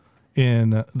barrels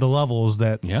in the levels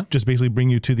that just basically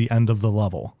bring you to the end of the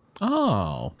level.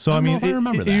 Oh, so I mean,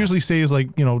 it usually saves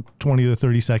like 20 to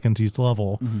 30 seconds each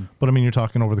level, but I mean you're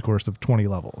talking over the course of 20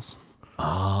 levels.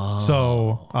 Oh,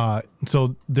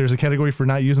 so there's a category for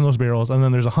not using those barrels, and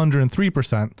then there's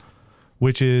 103%,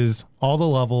 which is all the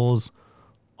levels,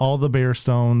 all the bear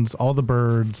stones, all the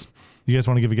birds. You guys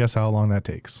want to give a guess how long that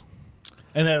takes?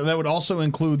 And that would also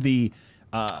include the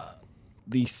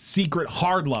secret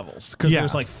hard levels, because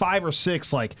there's like 5 or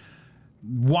 6 like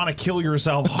want to kill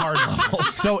yourself hard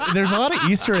levels. So there's a lot of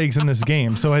Easter eggs in this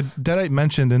game. So Deadite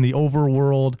mentioned in the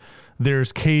overworld,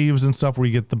 there's caves and stuff where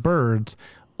you get the birds.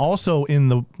 Also in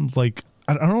the, like,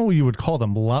 I don't know what you would call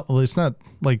them. It's not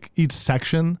like each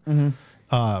section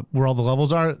where all the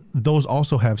levels are. Those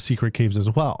also have secret caves as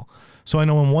well. So I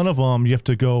know in one of them you have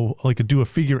to go do a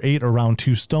figure 8 around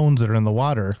 2 stones that are in the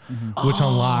water, which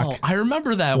unlock. I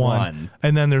remember that one.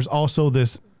 And then there's also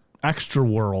this extra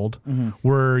world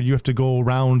where you have to go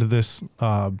around this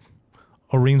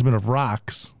arrangement of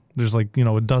rocks. There's a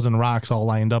dozen rocks all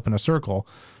lined up in a circle.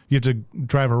 You have to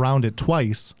drive around it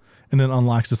twice, and then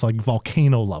unlocks this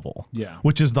volcano level,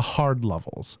 which is the hard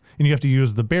levels, and you have to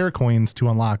use the bear coins to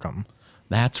unlock them.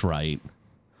 That's right.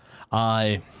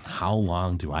 How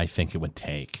long do I think it would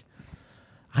take?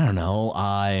 I don't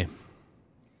know.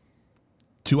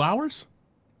 2 hours?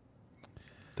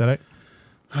 Did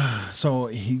I? So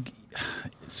he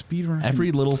speedrun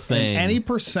every little thing. Any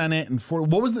percent it and 40.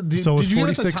 What was the? So it was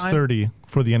 46.30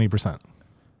 for the any percent.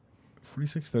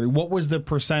 46.30. What was the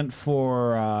percent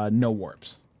for no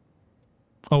warps?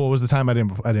 Oh, what was the time? I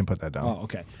didn't put that down. Oh,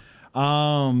 okay.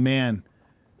 Oh man.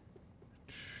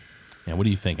 Yeah, what are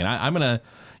you thinking? I think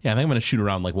I'm gonna shoot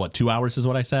around 2 hours is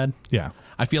what I said. Yeah.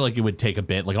 I feel like it would take a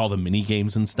bit, all the mini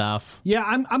games and stuff. Yeah,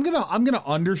 I'm gonna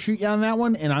undershoot you on that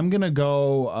one, and I'm gonna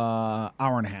go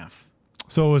hour and a half.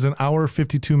 So it was an hour,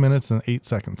 52 minutes, and 8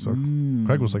 seconds. So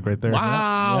Craig was right there.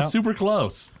 Wow, Yep. super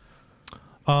close.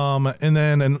 And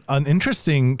then an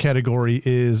interesting category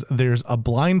is there's a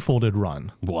blindfolded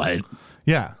run. What?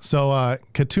 Yeah. So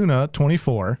Katuna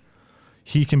 24,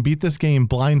 he can beat this game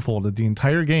blindfolded the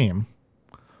entire game.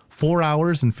 4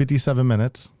 hours and 57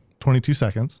 minutes, 22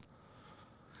 seconds.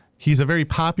 He's a very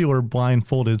popular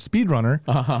blindfolded speedrunner.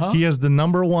 He has the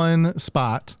 #1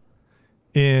 spot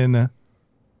in.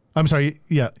 I'm sorry.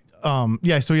 Yeah. So he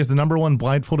has the #1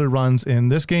 blindfolded runs in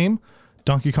this game,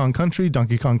 Donkey Kong Country,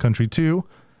 Donkey Kong Country 2,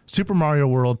 Super Mario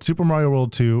World, Super Mario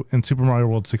World 2, and Super Mario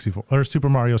World 64 or Super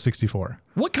Mario 64.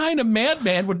 What kind of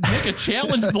madman would make a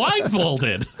challenge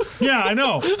blindfolded? Yeah, I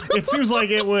know. It seems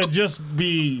like it would just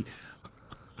be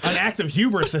an act of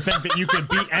hubris to think that you could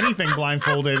beat anything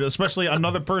blindfolded, especially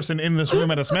another person in this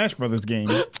room at a Smash Brothers game.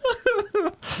 But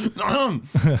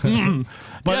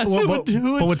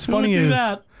what's funny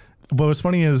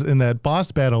is in that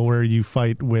boss battle where you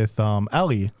fight with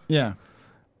Ellie, Yeah.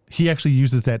 he actually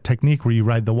uses that technique where you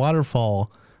ride the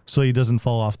waterfall so he doesn't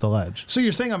fall off the ledge. So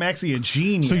you're saying I'm actually a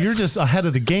genius. So you're just ahead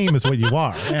of the game is what you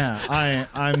are. Yeah,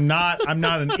 I'm not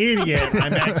an idiot.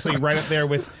 I'm actually right up there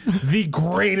with the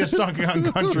greatest Donkey Kong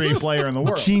Country player in the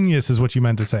world. Genius is what you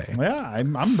meant to say. Yeah,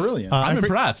 I'm brilliant. I'm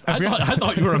impressed. I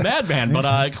thought you were a madman,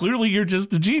 but clearly you're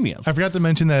just a genius. I forgot to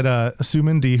mention that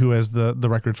Suman D, who has the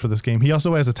records for this game, he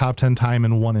also has a top 10 time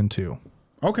in 1 and 2.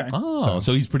 Okay. Oh,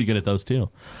 so he's pretty good at those too.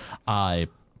 Now,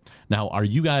 are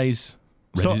you guys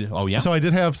ready? So I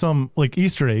did have some like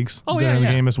Easter eggs in the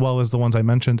game as well as the ones I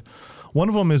mentioned. One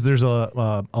of them is there's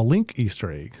a Link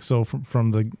Easter egg. So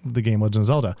from the game Legend of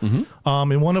Zelda.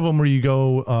 Mm-hmm. And one of them where you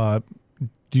go,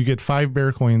 you get 5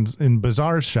 bear coins in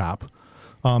Bazaar's shop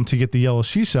to get the yellow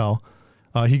seashell.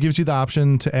 He gives you the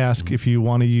option to ask if you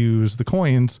want to use the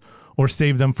coins or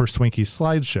save them for Swinky's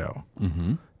slideshow.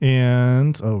 Mm-hmm.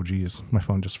 And oh geez, my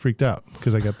phone just freaked out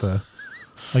because I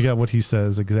got what he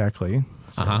says exactly.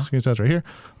 So screenshots right here.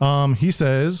 He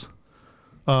says,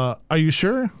 "Are you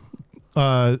sure?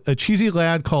 A cheesy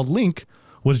lad called Link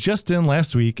was just in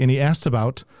last week, and he asked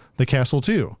about the castle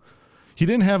too. He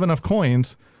didn't have enough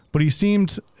coins, but he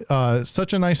seemed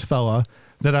such a nice fella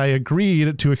that I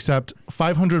agreed to accept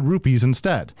 500 rupees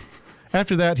instead.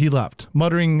 After that, he left,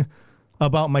 muttering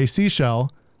about my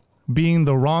seashell being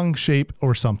the wrong shape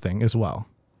or something as well."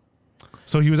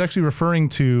 So he was actually referring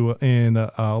to in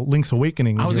Link's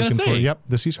Awakening. I was going to say,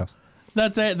 the seashells.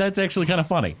 That's actually kind of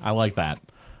funny. I like that.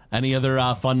 Any other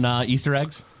fun Easter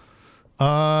eggs?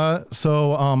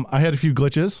 So I had a few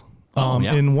glitches.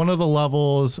 In one of the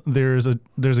levels, there's a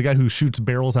guy who shoots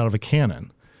barrels out of a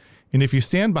cannon, and if you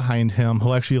stand behind him,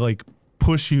 he'll actually like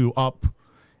push you up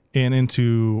and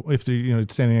into. If you're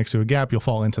standing next to a gap, you'll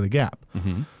fall into the gap.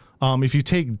 Mm-hmm. If you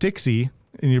take Dixie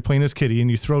and you're playing as Kitty,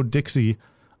 and you throw Dixie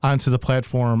onto the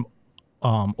platform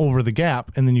over the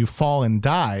gap, and then you fall and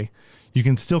die, you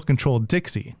can still control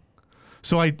Dixie.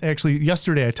 So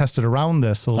yesterday I tested around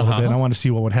this a little bit, and I wanted to see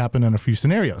what would happen in a few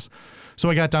scenarios. So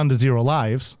I got down to 0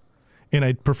 lives, and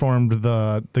I performed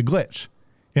the glitch,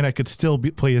 and I could still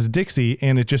play as Dixie,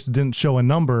 and it just didn't show a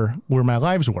number where my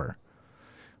lives were.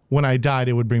 When I died,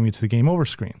 it would bring me to the game over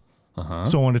screen.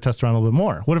 So I wanted to test around a little bit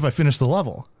more. What if I finished the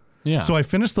level? Yeah. So I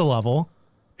finished the level,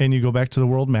 and you go back to the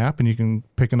world map, and you can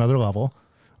pick another level.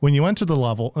 when you enter the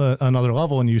level, another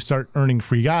level, and you start earning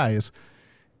free guys,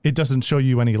 it doesn't show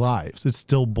you any lives. It's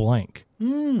still blank.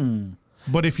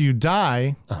 But if you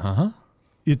die,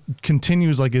 it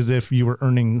continues like as if you were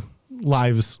earning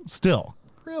lives still.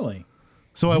 Really?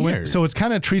 So so it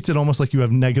kind of treats it almost like you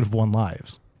have -1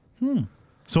 lives.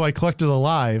 So I collected a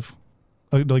live,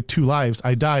 like 2 lives.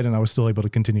 I died and I was still able to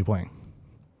continue playing.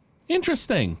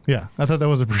 Interesting. Yeah, I thought that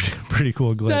was a pretty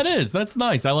cool glitch. That is. That's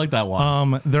nice. I like that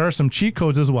one. There are some cheat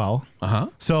codes as well.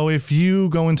 So if you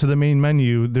go into the main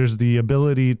menu, there's the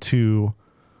ability to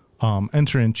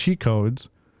enter in cheat codes.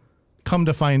 Come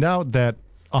to find out that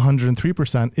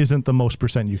 103% isn't the most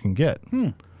percent you can get.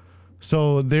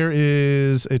 So there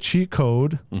is a cheat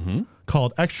code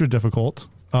called extra difficult.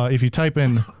 If you type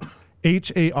in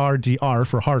HARDR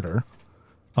for harder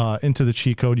into the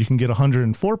cheat code, you can get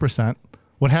 104%.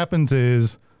 What happens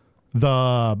is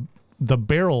the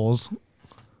barrels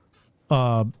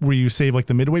where you save like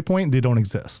the midway point, they don't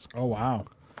exist. Oh, wow.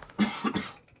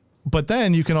 But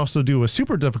then you can also do a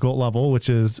super difficult level, which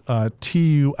is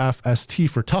TUFST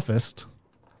for toughest.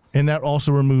 And that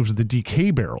also removes the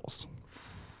decay barrels.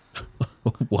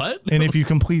 What? And if you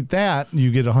complete that, you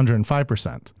get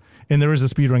 105%. And there is a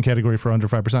speedrun category for under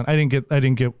 5%. I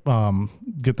didn't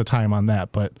get the time on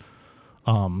that, but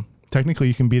technically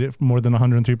you can beat it more than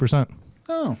 103%.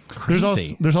 Oh,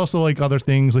 crazy. There's also like other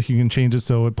things, like you can change it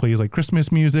so it plays like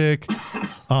Christmas music.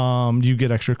 You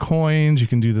get extra coins. You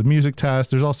can do the music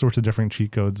test. There's all sorts of different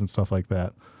cheat codes and stuff like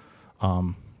that.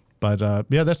 But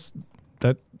yeah,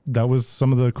 that was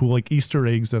some of the cool like Easter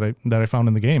eggs that I found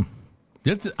in the game.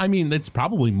 It's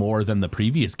probably more than the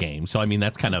previous game. So, I mean,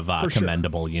 that's kind of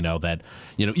commendable, that,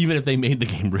 even if they made the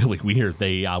game really weird,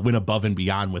 they went above and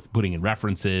beyond with putting in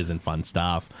references and fun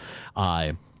stuff.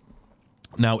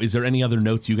 Now, is there any other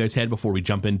notes you guys had before we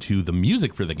jump into the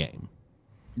music for the game?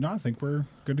 No, I think we're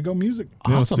good to go music.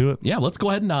 Yeah, let's do it. Yeah, let's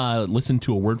go ahead and listen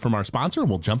to a word from our sponsor, and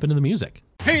we'll jump into the music.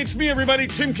 Hey, it's me, everybody,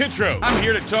 Tim Kittredge. I'm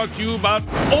here to talk to you about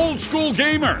Old School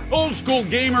Gamer. Old School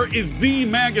Gamer is the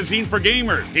magazine for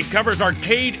gamers. It covers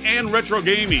arcade and retro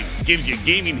gaming, gives you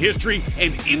gaming history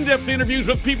and in-depth interviews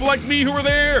with people like me who are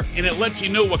there, and it lets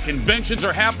you know what conventions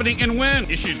are happening and when.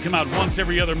 Issues come out once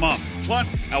every other month.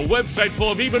 Plus, a website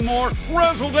full of even more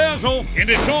razzle-dazzle, and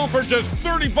it's all for just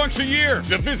 $30 a year.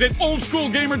 So visit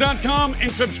oldschoolgamer.com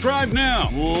and subscribe now.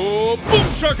 Whoa, boom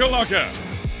shakalaka!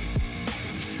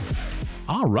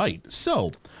 All right,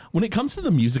 so when it comes to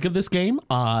the music of this game,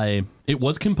 it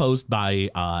was composed by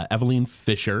Evelyn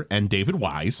Fisher and David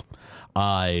Wise.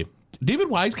 David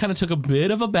Wise kind of took a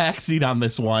bit of a backseat on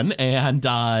this one, and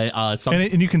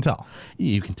and you can tell.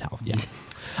 You can tell, yeah.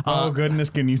 Oh, goodness,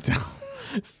 can you tell?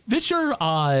 Fisher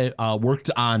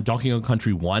worked on Donkey Kong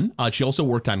Country 1. She also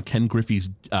worked on Ken Griffey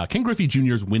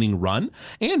Jr.'s Winning Run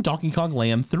and Donkey Kong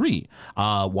Land 3.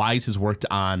 Wise has worked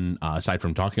on, aside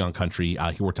from Donkey Kong Country,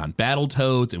 he worked on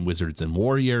Battletoads and Wizards and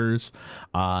Warriors.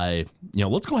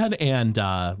 Let's go ahead and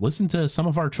listen to some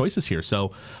of our choices here.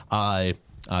 So,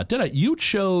 Deadite, you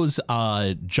chose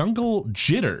Jungle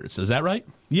Jitters. Is that right?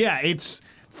 Yeah, it's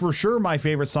for sure my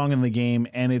favorite song in the game,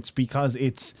 and it's because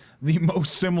it's the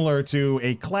most similar to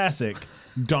a classic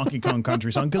Donkey Kong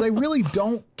Country song, because I really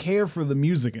don't care for the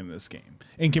music in this game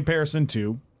in comparison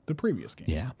to the previous game.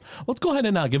 Yeah. Let's go ahead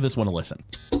and give this one a listen.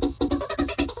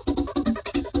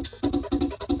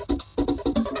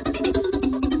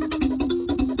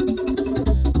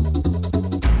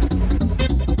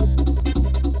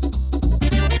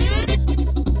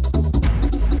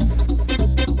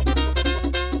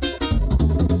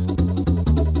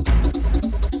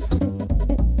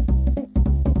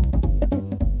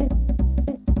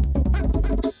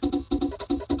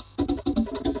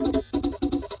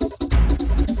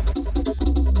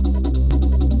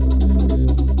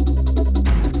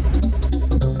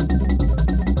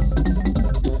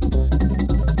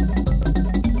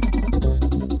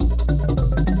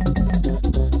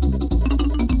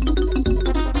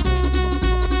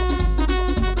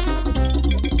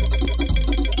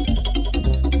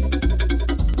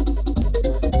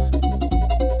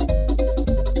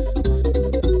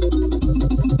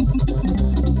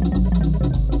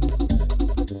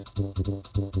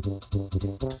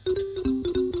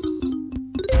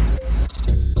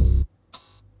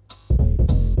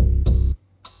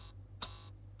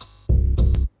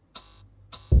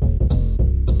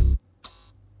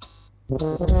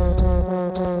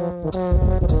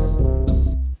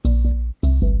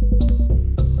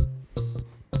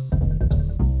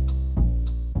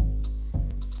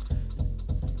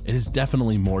 It is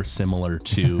definitely more similar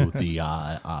to the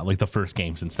like the first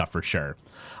games and stuff for sure.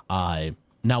 Now,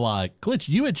 Glitch,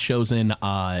 you had chosen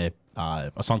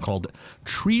a song called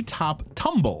Treetop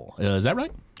Tumble. Is that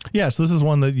right? Yeah, so this is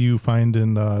one that you find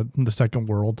in the second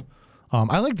world.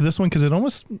 I liked this one because it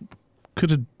almost could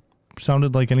have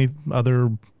sounded like any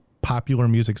other popular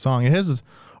music song. It has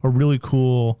a really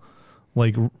cool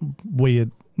like way it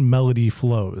melody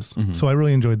flows. So I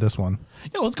really enjoyed this one.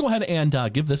 Yeah, let's go ahead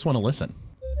and give this one a listen.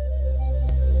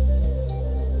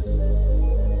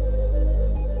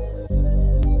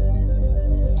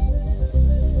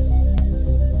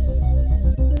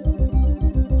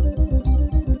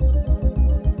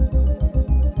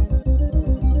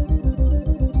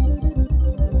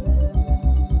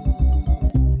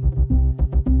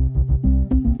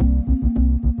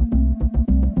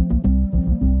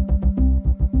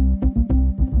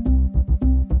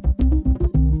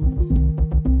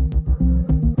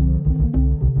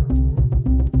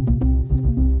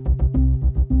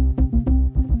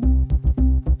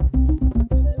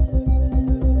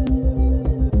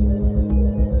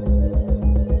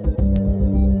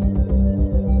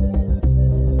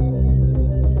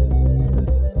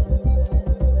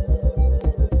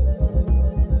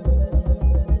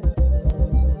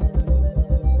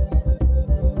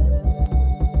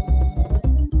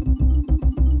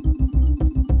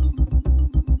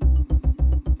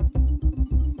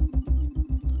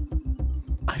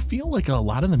 Like a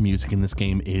lot of the music in this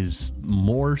game is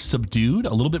more subdued,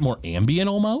 a little bit more ambient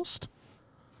almost.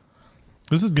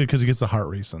 This is good because it gets the heart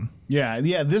racing. Yeah.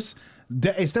 It's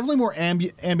definitely more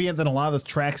ambient than a lot of the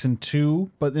tracks in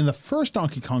 2, but in the first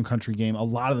Donkey Kong Country game, a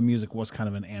lot of the music was kind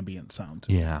of an ambient sound.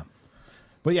 Yeah.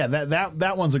 But yeah,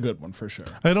 that one's a good one for sure.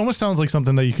 It almost sounds like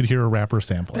something that you could hear a rapper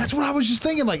sample. That's what I was just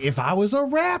thinking. Like, if I was a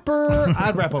rapper,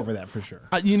 I'd rap over that for sure.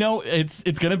 It's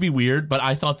going to be weird, but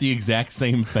I thought the exact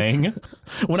same thing.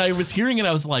 When I was hearing it,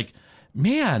 I was like,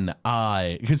 man,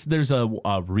 because there's a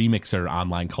remixer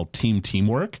online called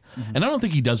Teamwork, and I don't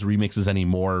think he does remixes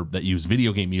anymore that use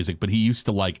video game music, but he used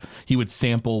to he would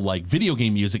sample like video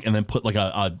game music and then put like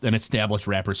an established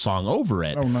rapper song over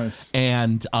it. Oh, nice.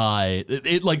 And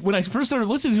it like when I first started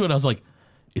listening to it, I was like,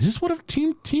 is this one of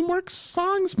Teamwork's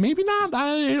songs? Maybe not.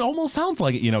 It almost sounds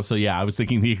like it, So yeah, I was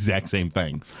thinking the exact same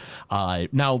thing.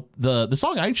 Now the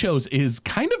song I chose is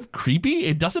kind of creepy.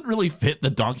 It doesn't really fit the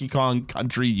Donkey Kong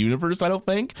Country universe, I don't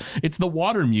think. It's the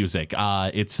water music.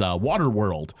 It's Water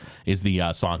World is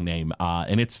the song name,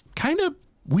 and it's kind of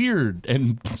weird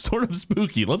and sort of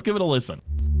spooky. Let's give it a listen.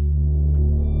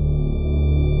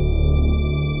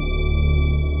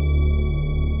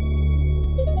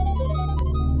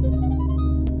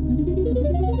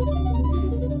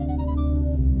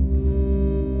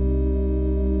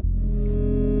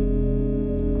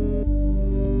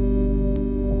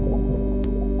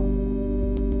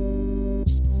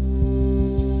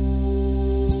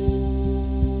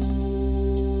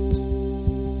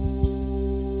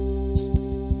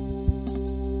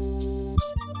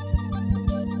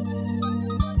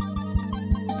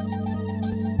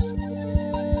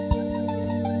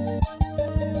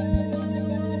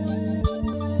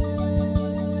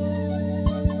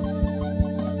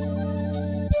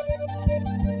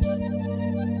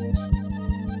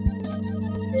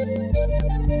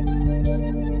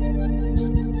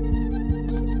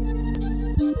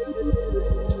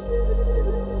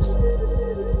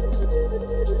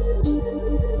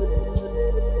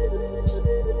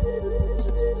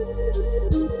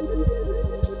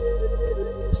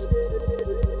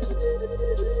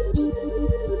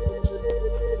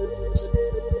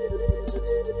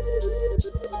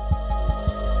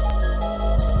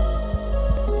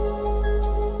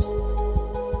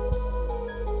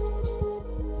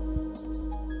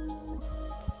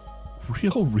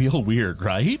 Real weird,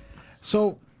 right?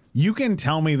 So you can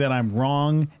tell me that I'm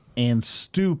wrong and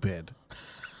stupid.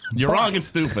 You're wrong and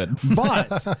stupid.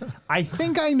 But I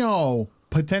think I know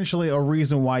potentially a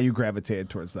reason why you gravitated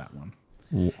towards that one.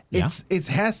 Yeah. It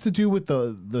has to do with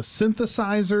the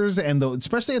synthesizers and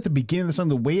especially at the beginning of the song,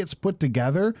 the way it's put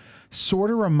together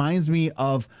sort of reminds me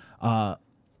of the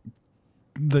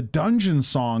dungeon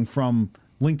song from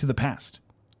Link to the Past.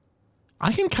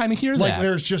 I can kind of hear that. Like,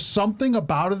 there's just something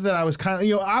about it that I was kind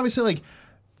of, obviously, like,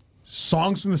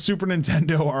 songs from the Super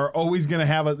Nintendo are always going to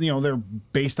have they're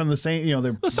based on the same,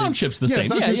 the sound chip's the same.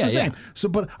 Sound chip's the same. So,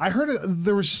 but I heard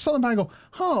there was just something about it,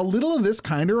 I go, a little of this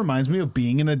kind of reminds me of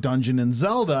being in a dungeon in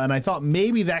Zelda, and I thought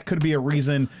maybe that could be a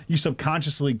reason you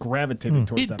subconsciously gravitated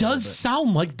towards that. It does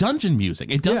sound like dungeon music.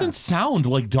 It doesn't sound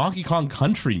like Donkey Kong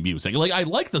Country music. Like, I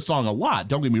like the song a lot,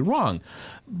 don't get me wrong,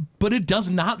 but it does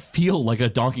not feel like a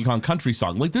Donkey Kong Country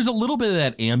song. Like there's a little bit of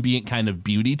that ambient kind of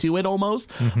beauty to it almost,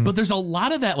 but there's a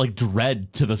lot of that like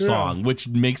dread to the song, which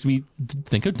makes me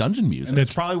think of dungeon music. And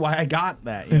that's probably why I got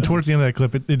that. And towards the end of that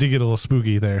clip, it did get a little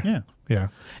spooky there. Yeah.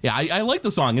 I like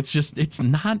the song. It's just, it's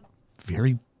not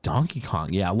very Donkey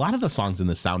Kong. Yeah, a lot of the songs in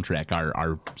the soundtrack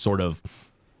are sort of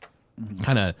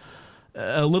kind of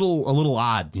a little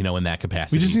odd, you know, in that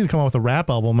capacity. We just need to come out with a rap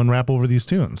album and rap over these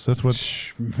tunes. That's what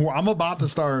I'm about to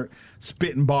start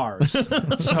spitting bars.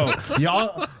 So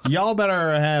y'all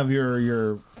better have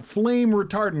your flame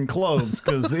retardant clothes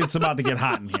because it's about to get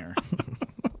hot in here.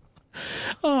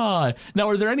 Now,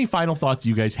 are there any final thoughts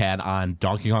you guys had on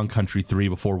Donkey Kong Country 3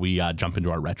 before we jump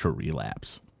into our retro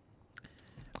relapse?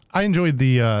 I enjoyed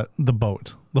the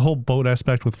boat, the whole boat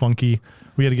aspect with Funky.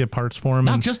 We had to get parts for him.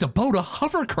 Not just a boat, a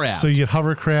hovercraft. So you get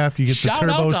hovercraft, you get the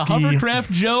turbo ski. Shout out to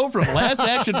Hovercraft Joe from Last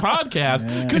Action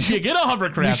Podcast because you get a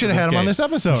hovercraft. We should have had him on this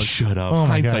episode. Should have. Oh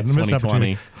my Hindsight's God,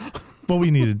 2020. But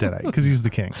we needed Deadite because he's the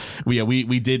king.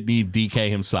 We did need DK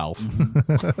himself.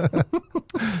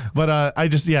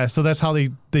 But so that's how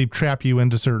they trap you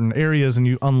into certain areas and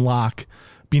you unlock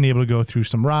being able to go through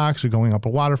some rocks or going up a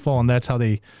waterfall, and that's how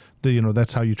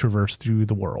that's how you traverse through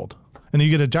the world. And then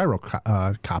you get a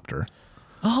gyrocopter.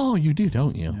 Oh, you do,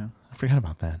 don't you? Yeah. I forgot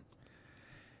about that.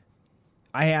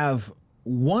 I have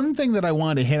one thing that I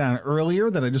wanted to hit on earlier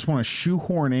that I just want to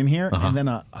shoehorn in here, and then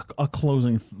a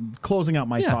closing out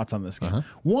my thoughts on this game.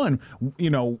 One,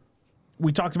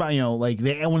 we talked about, like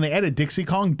when they added Dixie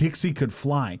Kong, Dixie could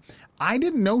fly. I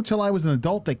didn't know till I was an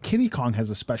adult that Kitty Kong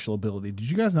has a special ability. Did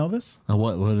you guys know this?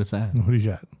 What is that? What do you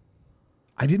got?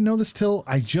 I didn't know this till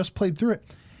I just played through it.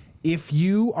 If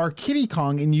you are Kitty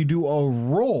Kong and you do a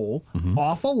roll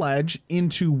off a ledge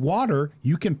into water,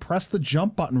 you can press the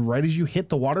jump button right as you hit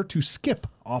the water to skip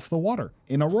off the water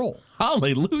in a roll.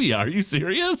 Hallelujah. Are you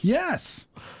serious? Yes.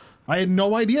 I had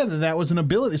no idea that was an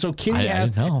ability. So Kitty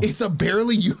it's a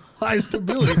barely utilized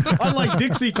ability. Unlike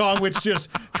Dixie Kong, which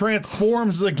just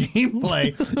transforms the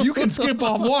gameplay. You can skip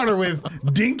off water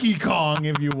with Dinky Kong,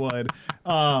 if you would.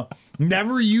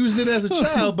 Never used it as a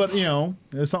child, but it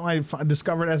was something I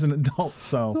discovered as an adult.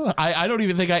 So I don't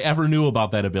even think I ever knew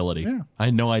about that ability. Yeah. I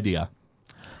had no idea.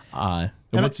 What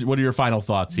are your final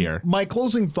thoughts here? My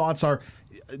closing thoughts are,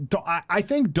 I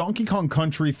think Donkey Kong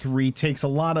Country 3 takes a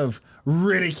lot of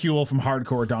ridicule from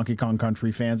hardcore Donkey Kong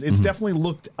Country fans. It's definitely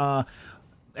looked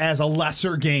as a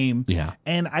lesser game. Yeah.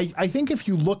 And I think if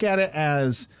you look at it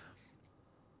as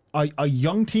a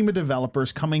young team of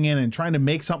developers coming in and trying to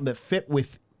make something that fit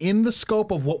within the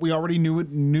scope of what we already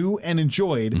knew and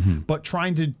enjoyed, but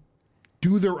trying to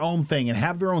do their own thing and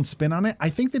have their own spin on it, I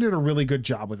think they did a really good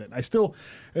job with it. I still,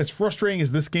 as frustrating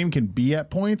as this game can be at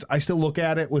points, I still look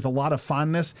at it with a lot of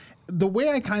fondness. The way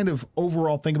I kind of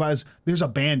overall think about it is there's a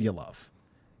band you love,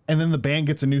 and then the band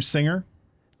gets a new singer.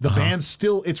 The band's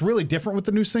still, it's really different with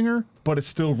the new singer, but it's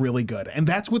still really good. And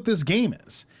that's what this game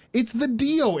is. It's the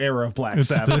Dio era of Black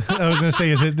Sabbath. I was going to say,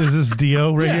 is this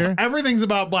Dio right here? Everything's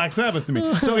about Black Sabbath to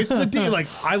me. So it's the Dio. Like,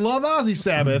 I love Ozzy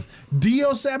Sabbath.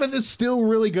 Dio Sabbath is still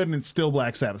really good, and it's still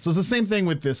Black Sabbath. So it's the same thing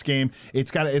with this game.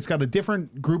 It's got a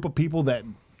different group of people that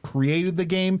created the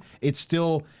game. It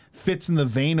still fits in the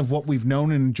vein of what we've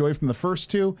known and enjoyed from the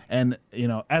first two. And,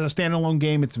 as a standalone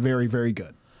game, it's very, very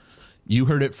good. You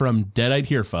heard it from Deadite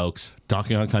here, folks.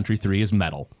 Donkey Kong Country 3 is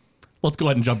metal. Let's go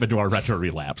ahead and jump into our retro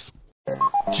relapse.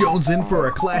 Jones in for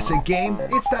a classic game?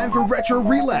 It's time for Retro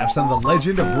Relapse on the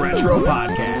Legend of Retro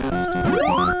Podcast.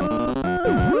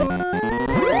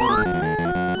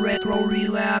 Retro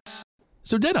Relapse.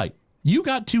 So Deadite, you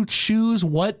got to choose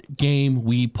what game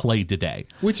we played today.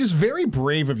 Which is very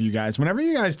brave of you guys. Whenever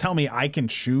you guys tell me I can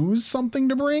choose something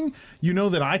to bring, you know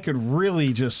that I could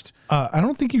really just... I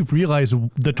don't think you've realized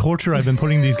the torture I've been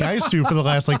putting these guys through for the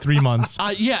last 3 months.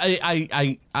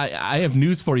 I have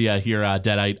news for you here,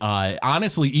 Deadite.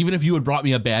 Honestly, even if you had brought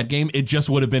me a bad game, it just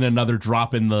would have been another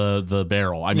drop in the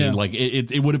barrel. I mean,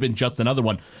 it would have been just another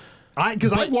one.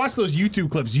 Because I've watched those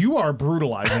YouTube clips. You are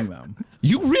brutalizing them.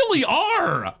 You really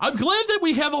are. I'm glad that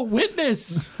we have a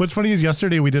witness. What's funny is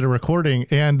yesterday we did a recording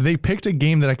and they picked a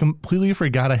game that I completely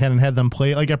forgot I hadn't had them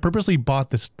play. Like, I purposely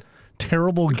bought this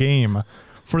terrible game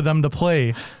for them to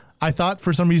play. I thought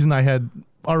for some reason I had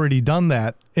already done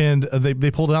that, and they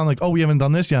pulled it out like, oh, we haven't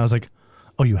done this yet. I was like,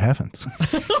 oh, you haven't.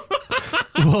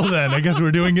 Well, then I guess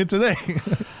we're doing it today.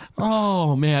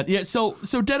 Oh man, yeah. So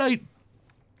Deadite,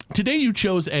 today you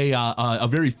chose a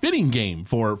very fitting game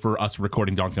for us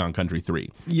recording Donkey Kong Country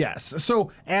 3. Yes.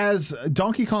 So as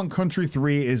Donkey Kong Country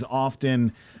 3 is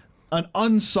often an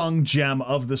unsung gem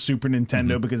of the Super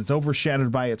Nintendo because it's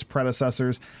overshadowed by its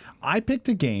predecessors, I picked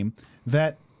a game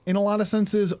that in a lot of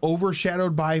senses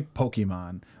overshadowed by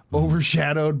Pokemon,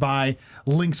 overshadowed by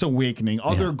Link's Awakening,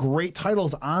 other great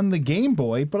titles on the Game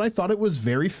Boy, but I thought it was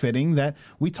very fitting that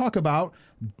we talk about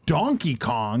Donkey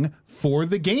Kong for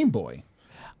the Game Boy.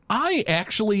 I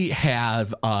actually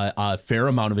have a fair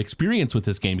amount of experience with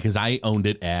this game because I owned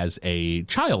it as a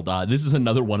child. This is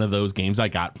another one of those games I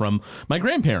got from my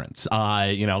grandparents,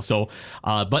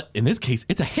 but in this case,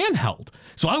 it's a handheld.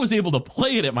 So I was able to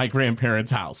play it at my grandparents'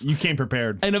 house. You came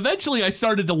prepared. And eventually I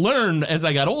started to learn as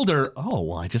I got older,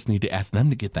 I just need to ask them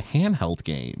to get the handheld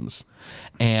games.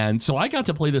 And so I got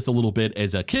to play this a little bit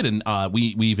as a kid, and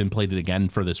we even played it again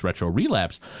for this Retro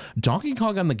Relapse. Donkey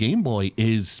Kong on the Game Boy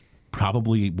is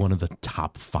probably one of the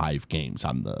top 5 games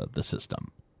on the system.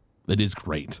 It is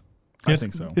great. I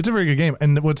think so. It's a very good game.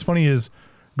 And what's funny is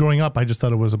growing up, I just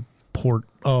thought it was a port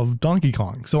of Donkey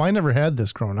Kong. So I never had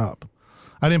this growing up.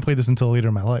 I didn't play this until later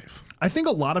in my life. I think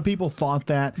a lot of people thought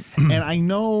that. And I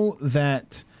know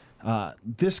that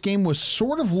this game was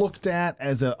sort of looked at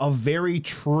as a very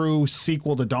true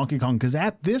sequel to Donkey Kong. Because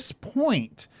at this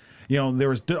point, there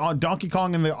was Donkey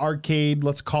Kong in the arcade.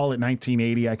 Let's call it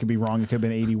 1980. I could be wrong. It could have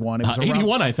been 81. It was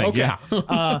 81, I think. Okay.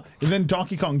 Yeah. And then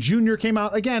Donkey Kong Jr. came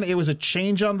out. Again, it was a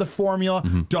change on the formula.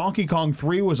 Donkey Kong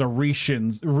 3 was a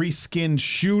reskinned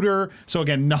shooter. So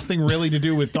again, nothing really to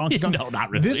do with Donkey Kong. No, not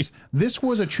really. This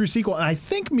was a true sequel, and I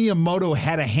think Miyamoto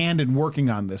had a hand in working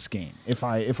on this game, if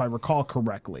I recall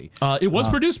correctly. It was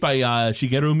produced by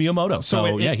Shigeru Miyamoto.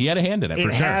 So he had a hand in it. For sure.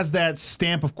 It has that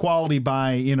stamp of quality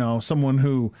by someone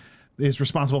who is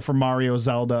responsible for Mario,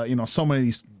 Zelda, so many of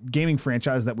these gaming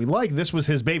franchises that we like. This was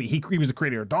his baby. He was the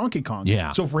creator of Donkey Kong.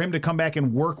 Yeah. So for him to come back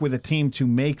and work with a team to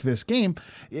make this game,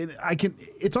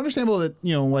 it's understandable that,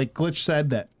 like Glitch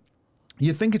said, that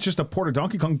you think it's just a port of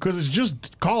Donkey Kong because it's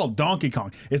just called Donkey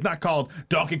Kong. It's not called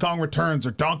Donkey Kong Returns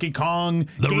or Donkey Kong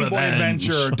Game Boy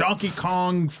Adventure or Donkey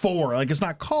Kong 4. Like, it's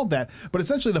not called that. But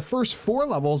essentially, the first 4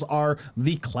 levels are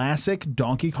the classic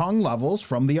Donkey Kong levels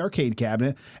from the arcade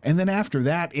cabinet. And then after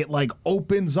that, it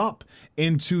opens up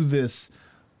into this.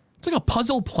 It's like a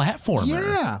puzzle platformer.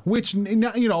 Yeah, which,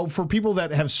 for people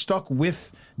that have stuck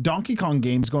with Donkey Kong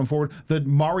games going forward, the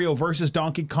Mario versus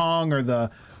Donkey Kong or the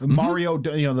Mario,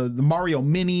 the Mario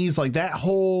minis, like that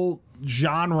whole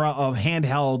genre of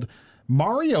handheld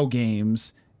Mario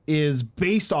games is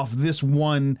based off this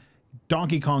one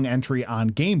Donkey Kong entry on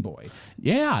Game Boy.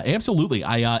 Yeah, absolutely.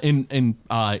 I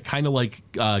kind of like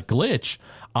Glitch.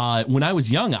 When I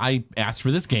was young, I asked for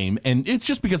this game, and it's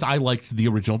just because I liked the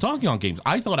original Donkey Kong games.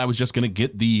 I thought I was just going to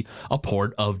get a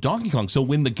port of Donkey Kong. So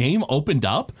when the game opened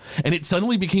up and it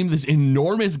suddenly became this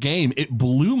enormous game, it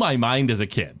blew my mind as a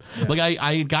kid. Yeah. Like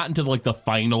I had gotten to the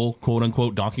final quote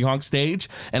unquote Donkey Kong stage,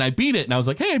 and I beat it, and I was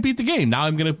like, hey, I beat the game. Now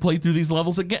I'm going to play through these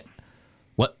levels again.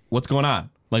 What's going on?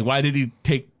 Like, why did he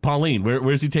take Pauline?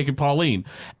 Where's he taking Pauline?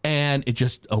 And it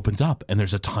just opens up, and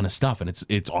there's a ton of stuff, and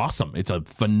it's awesome. It's a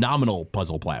phenomenal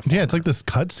puzzle platform. Yeah, it's like this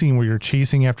cutscene where you're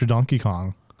chasing after Donkey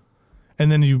Kong, and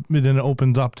then it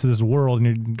opens up to this world,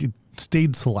 and you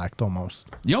stage select almost.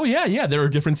 Oh yeah. There are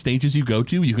different stages you go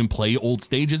to. You can play old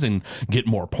stages and get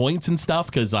more points and stuff.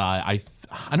 Because I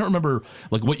don't remember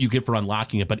what you get for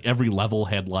unlocking it, but every level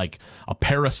had a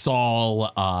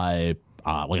parasol, like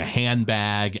a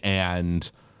handbag, and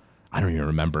I don't even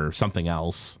remember something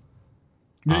else.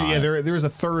 Yeah, there is a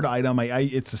third item.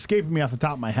 It's escaping me off the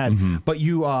top of my head. But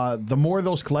the more of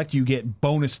those collect, you get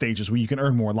bonus stages where you can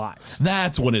earn more lives.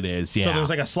 That's what it is. Yeah. So there's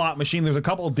a slot machine. There's a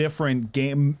couple of different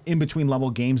in between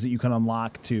level games that you can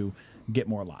unlock to get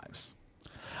more lives.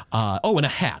 And a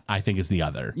hat, I think, is the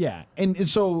other. Yeah, and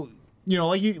so.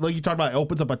 Like you talked about, it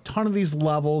opens up a ton of these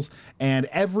levels, and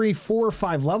every 4 or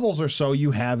 5 levels or so,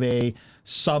 you have a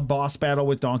sub-boss battle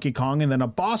with Donkey Kong and then a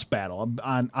boss battle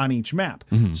on each map.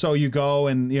 So you go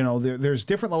and, there's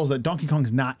different levels that Donkey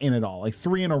Kong's not in at all, like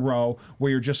 3 in a row, where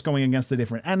you're just going against the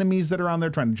different enemies that are on there,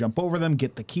 trying to jump over them,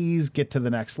 get the keys, get to the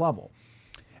next level.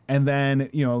 And then,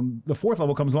 the 4th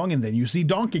level comes along, and then you see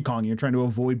Donkey Kong. You're trying to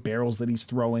avoid barrels that he's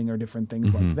throwing or different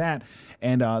things like that.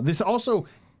 And this also,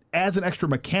 as an extra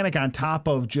mechanic on top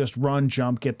of just run,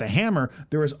 jump, get the hammer,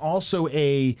 there is also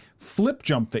a flip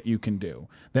jump that you can do,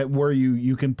 that where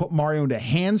you can put Mario into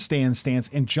handstand stance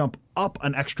and jump up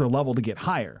an extra level to get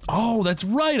higher. Oh, that's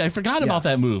right. I forgot about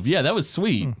that move. Yeah, that was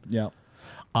sweet. Yeah.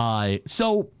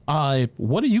 So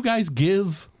what do you guys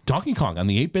give Donkey Kong on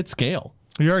the 8-bit scale?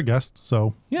 You're our guest,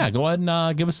 so. Yeah, go ahead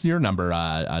and give us your number,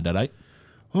 Deadite.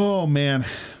 Oh, man.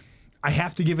 I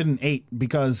have to give it an 8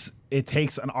 because it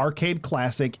takes an arcade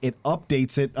classic, it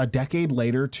updates it a decade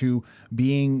later to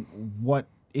being what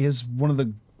is one of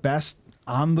the best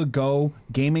on-the-go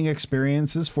gaming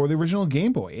experiences for the original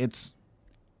Game Boy.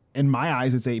 in my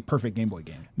eyes, it's a perfect Game Boy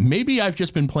game. Maybe I've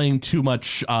just been playing too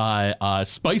much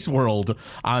Spice World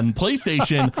on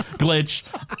PlayStation glitch,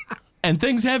 and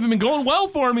things haven't been going well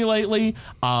for me lately.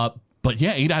 But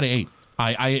yeah, 8 out of 8.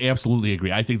 I absolutely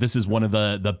agree. I think this is one of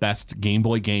the best Game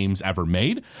Boy games ever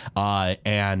made. I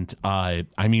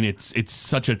mean, it's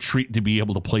such a treat to be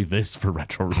able to play this for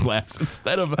Retro Relapse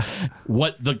instead of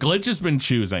what the glitch has been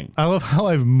choosing. I love how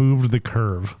I've moved the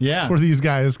curve for these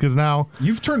guys, because now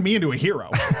you've turned me into a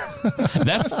hero.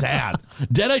 That's sad.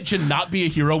 Deadite should not be a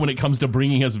hero when it comes to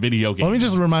bringing us video games. Let me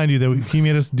just remind you that he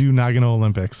made us do Nagano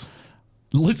Olympics.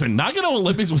 Listen, Nagano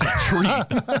Olympics was a treat.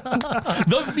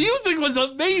 The music was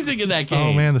amazing in that game.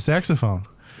 Oh man, the saxophone.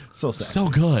 So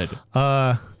good.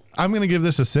 I'm gonna give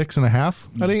this a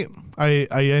 6.5. I think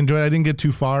I enjoyed it. I didn't get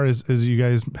too far as you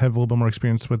guys have a little bit more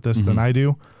experience with this than I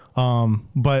do.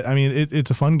 But I mean, it's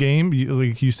a fun game.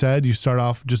 Like you said, you start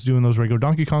off just doing those regular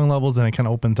Donkey Kong levels, and it kind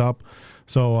of opens up.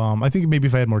 So I think maybe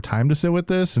if I had more time to sit with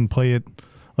this and play it,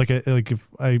 like if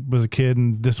I was a kid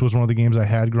and this was one of the games I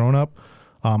had growing up,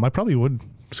 I probably would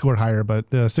score higher, but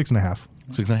 6.5.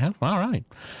 6.5? All right.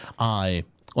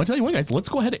 I'll tell you what, guys, let's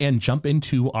go ahead and jump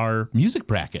into our music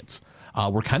brackets.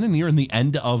 We're kind of nearing the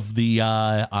end of the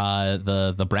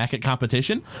bracket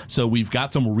competition, so we've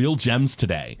got some real gems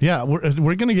today. Yeah, we're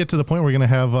going to get to the point where we're going to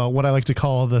have what I like to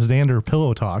call the Xander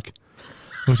pillow talk,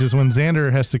 which is when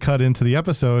Xander has to cut into the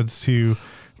episodes to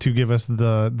give us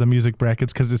the music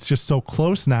brackets, because it's just so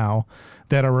close now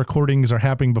that our recordings are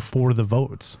happening before the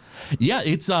votes. Yeah,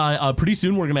 it's pretty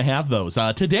soon we're going to have those.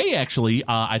 Today, actually,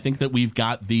 I think that we've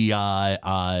got the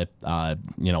all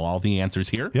the answers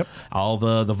here. Yep. All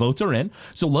the votes are in.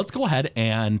 So let's go ahead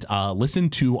and listen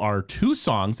to our two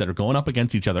songs that are going up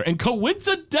against each other. And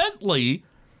coincidentally,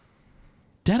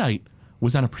 Deadite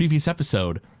was on a previous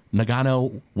episode,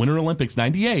 Nagano Winter Olympics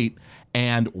 98,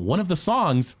 and one of the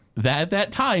songs that at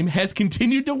that time has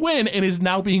continued to win and is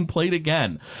now being played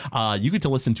again. You get to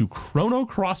listen to Chrono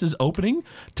Cross's opening,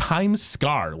 Time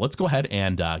Scar. Let's go ahead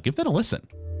and give that a listen.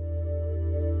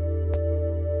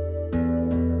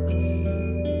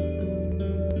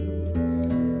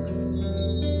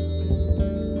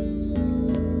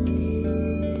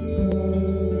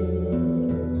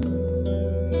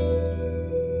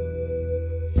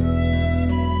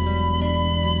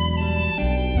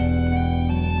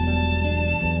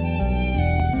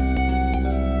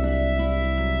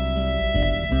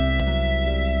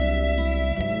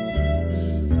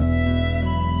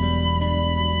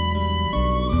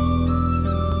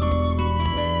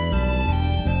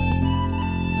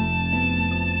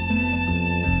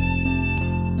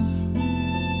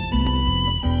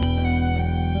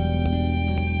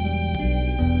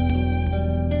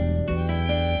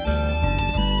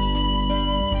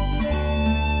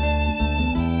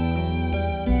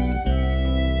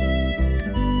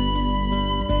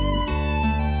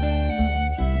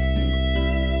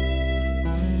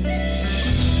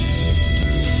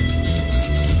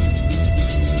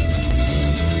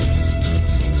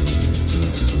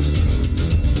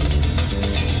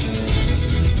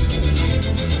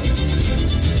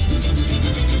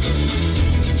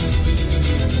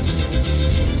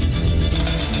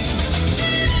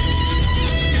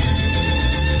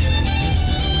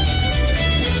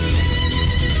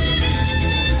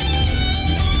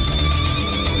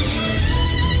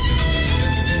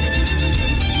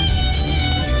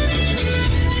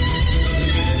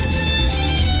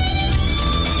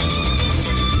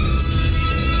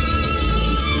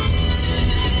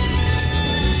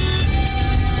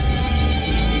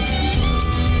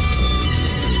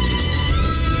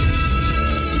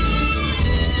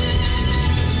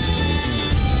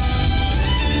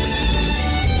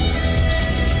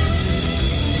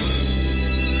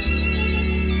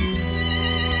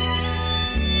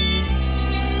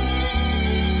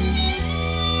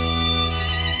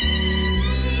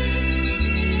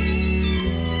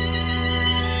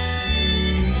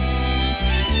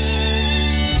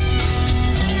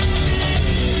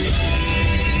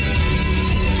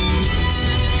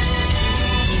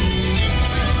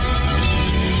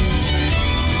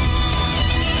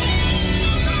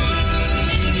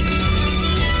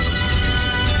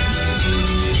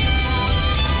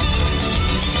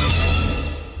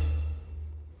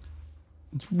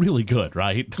 Really good,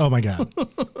 right? Oh my god.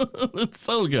 It's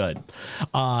so good.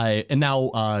 And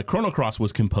now Chrono Cross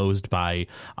was composed by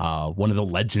one of the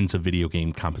legends of video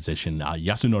game composition,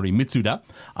 Yasunori Mitsuda.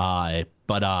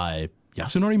 But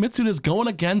Yasunori Mitsuda is going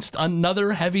against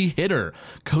another heavy hitter,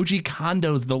 Koji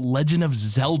Kondo's The Legend of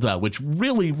Zelda, which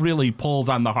really, really pulls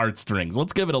on the heartstrings.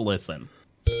 Let's give it a listen.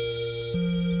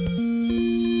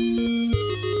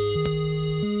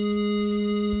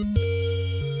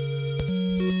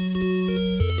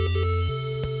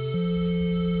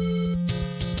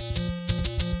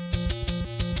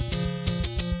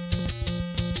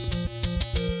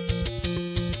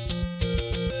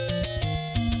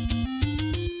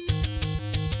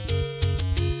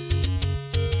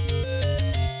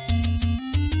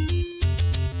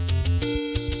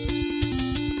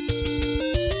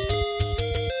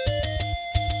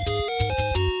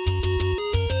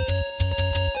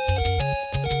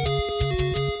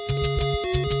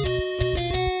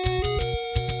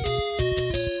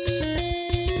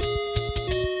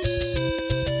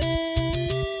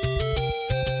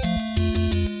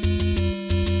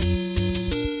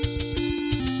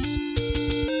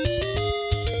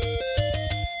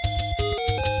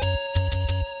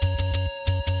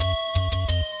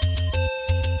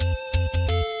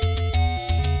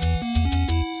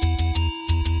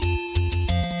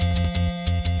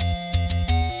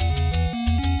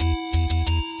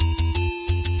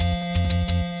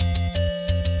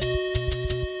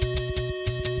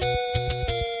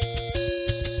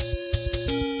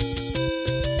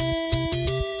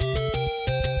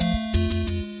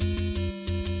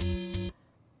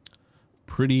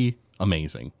 pretty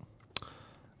amazing.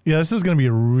 Yeah, this is going to be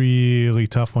a really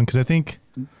tough one because I think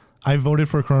I voted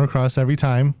for Chrono Cross every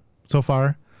time so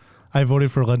far. I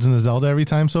voted for Legend of Zelda every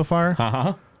time so far.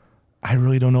 Uh-huh. I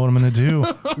really don't know what I'm going to do.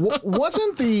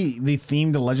 Wasn't the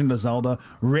theme to Legend of Zelda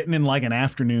written in like an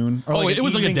afternoon? Or it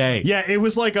was like a day. Yeah, it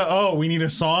was like we need a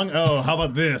song. Oh, how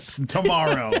about this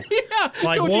tomorrow? Yeah.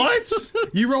 Like what?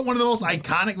 You wrote one of the most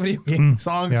iconic video game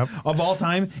songs of all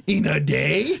time in a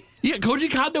day? Yeah,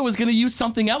 Koji Kondo was going to use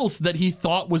something else that he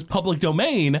thought was public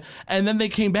domain, and then they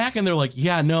came back and they're like,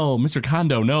 yeah, no, Mr.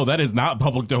 Kondo, no, that is not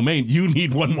public domain. You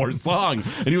need one more song.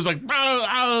 And he was like,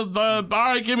 all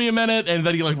right, give me a minute. And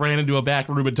then he like ran into a back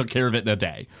room and took care of it in a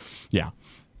day. Yeah.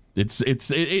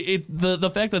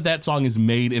 The fact that song is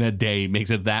made in a day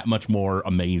makes it that much more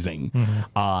amazing.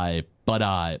 Mm-hmm.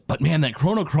 But man, that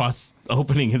Chrono Cross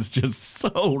opening is just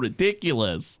so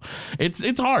ridiculous.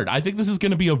 It's hard. I think this is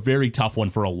going to be a very tough one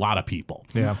for a lot of people.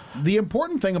 Yeah. The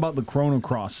important thing about the Chrono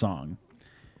Cross song,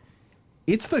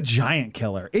 it's the giant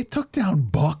killer. It took down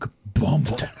Buck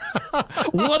Bumble.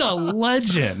 What a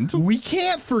legend. We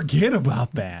can't forget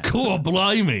about that. Cool,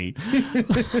 blimey.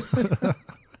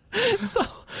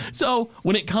 So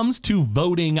when it comes to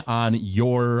voting on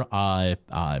your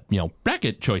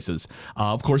bracket choices,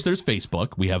 of course there's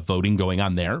Facebook. We have voting going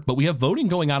on there, but we have voting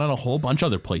going on a whole bunch of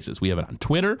other places. We have it on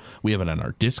Twitter. We have it on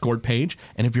our Discord page.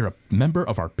 And if you're a member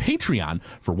of our Patreon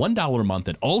for $1 a month,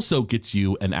 it also gets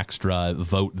you an extra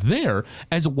vote there,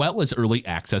 as well as early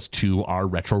access to our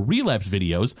Retro Relapse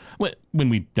videos when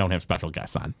we don't have special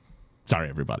guests on. Sorry,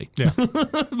 everybody. Yeah.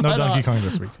 No Donkey Kong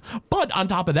this week. But on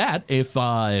top of that, if you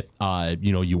are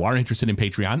interested in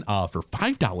Patreon, for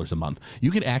 $5 a month,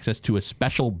 you get access to a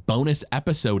special bonus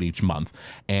episode each month,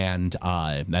 and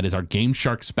that is our Game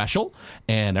Shark special.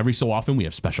 And every so often, we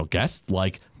have special guests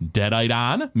like Deadite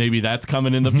on. Maybe that's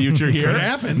coming in the future here. Could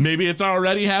happen. Maybe it's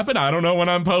already happened. I don't know when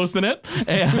I'm posting it.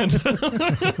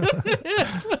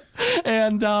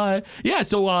 And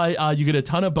so you get a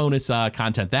ton of bonus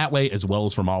content that way, as well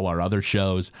as from all our other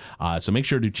shows. So make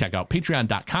sure to check out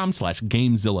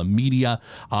patreon.com/GameZilla Media.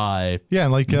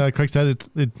 And like Craig said,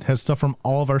 it has stuff from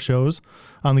all of our shows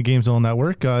on the GameZilla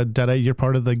network. Deadite, you're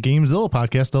part of the GameZilla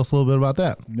Podcast. Tell us a little bit about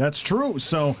that. That's true.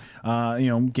 So,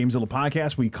 GameZilla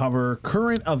Podcast, we cover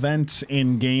current events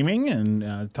in gaming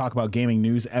and talk about gaming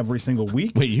news every single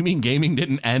week. Wait, you mean gaming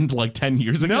didn't end like 10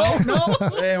 years ago? No.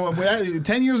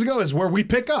 10 years ago is where we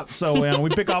pick up. So we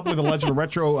pick up where the Legend of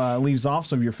Retro leaves off.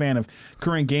 So if you're a fan of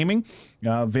current gaming,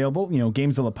 available,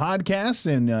 GameZilla Podcast,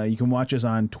 and you can watch us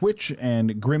on Twitch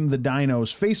and Grim the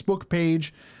Dino's Facebook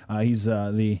page. He's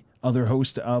the other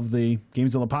host of the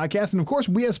GameZilla Podcast. And of course,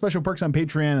 we have special perks on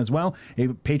Patreon as well. A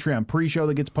Patreon pre-show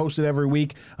that gets posted every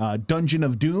week. Dungeon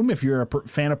of Doom. If you're a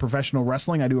fan of professional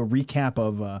wrestling, I do a recap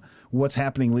of what's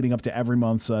happening leading up to every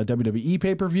month's WWE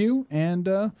pay-per-view. And,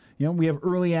 we have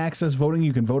early access voting.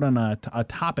 You can vote on a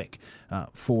topic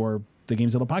for the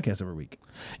GameZilla Podcast every week.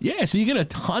 Yeah, so you get a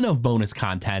ton of bonus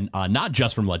content, not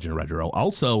just from Legend of Retro,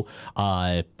 also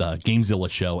the GameZilla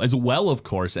show, as well, of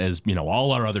course, as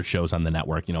all our other shows on the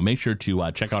network. Make sure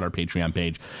to check out our Patreon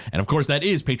page, and of course that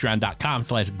is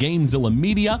patreon.com/GameZilla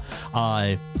Media.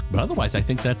 But otherwise, I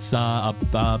think that's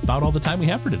about all the time we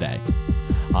have for today.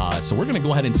 So we're going to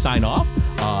go ahead and sign off,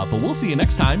 but we'll see you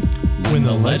next time when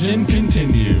the legend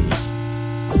continues.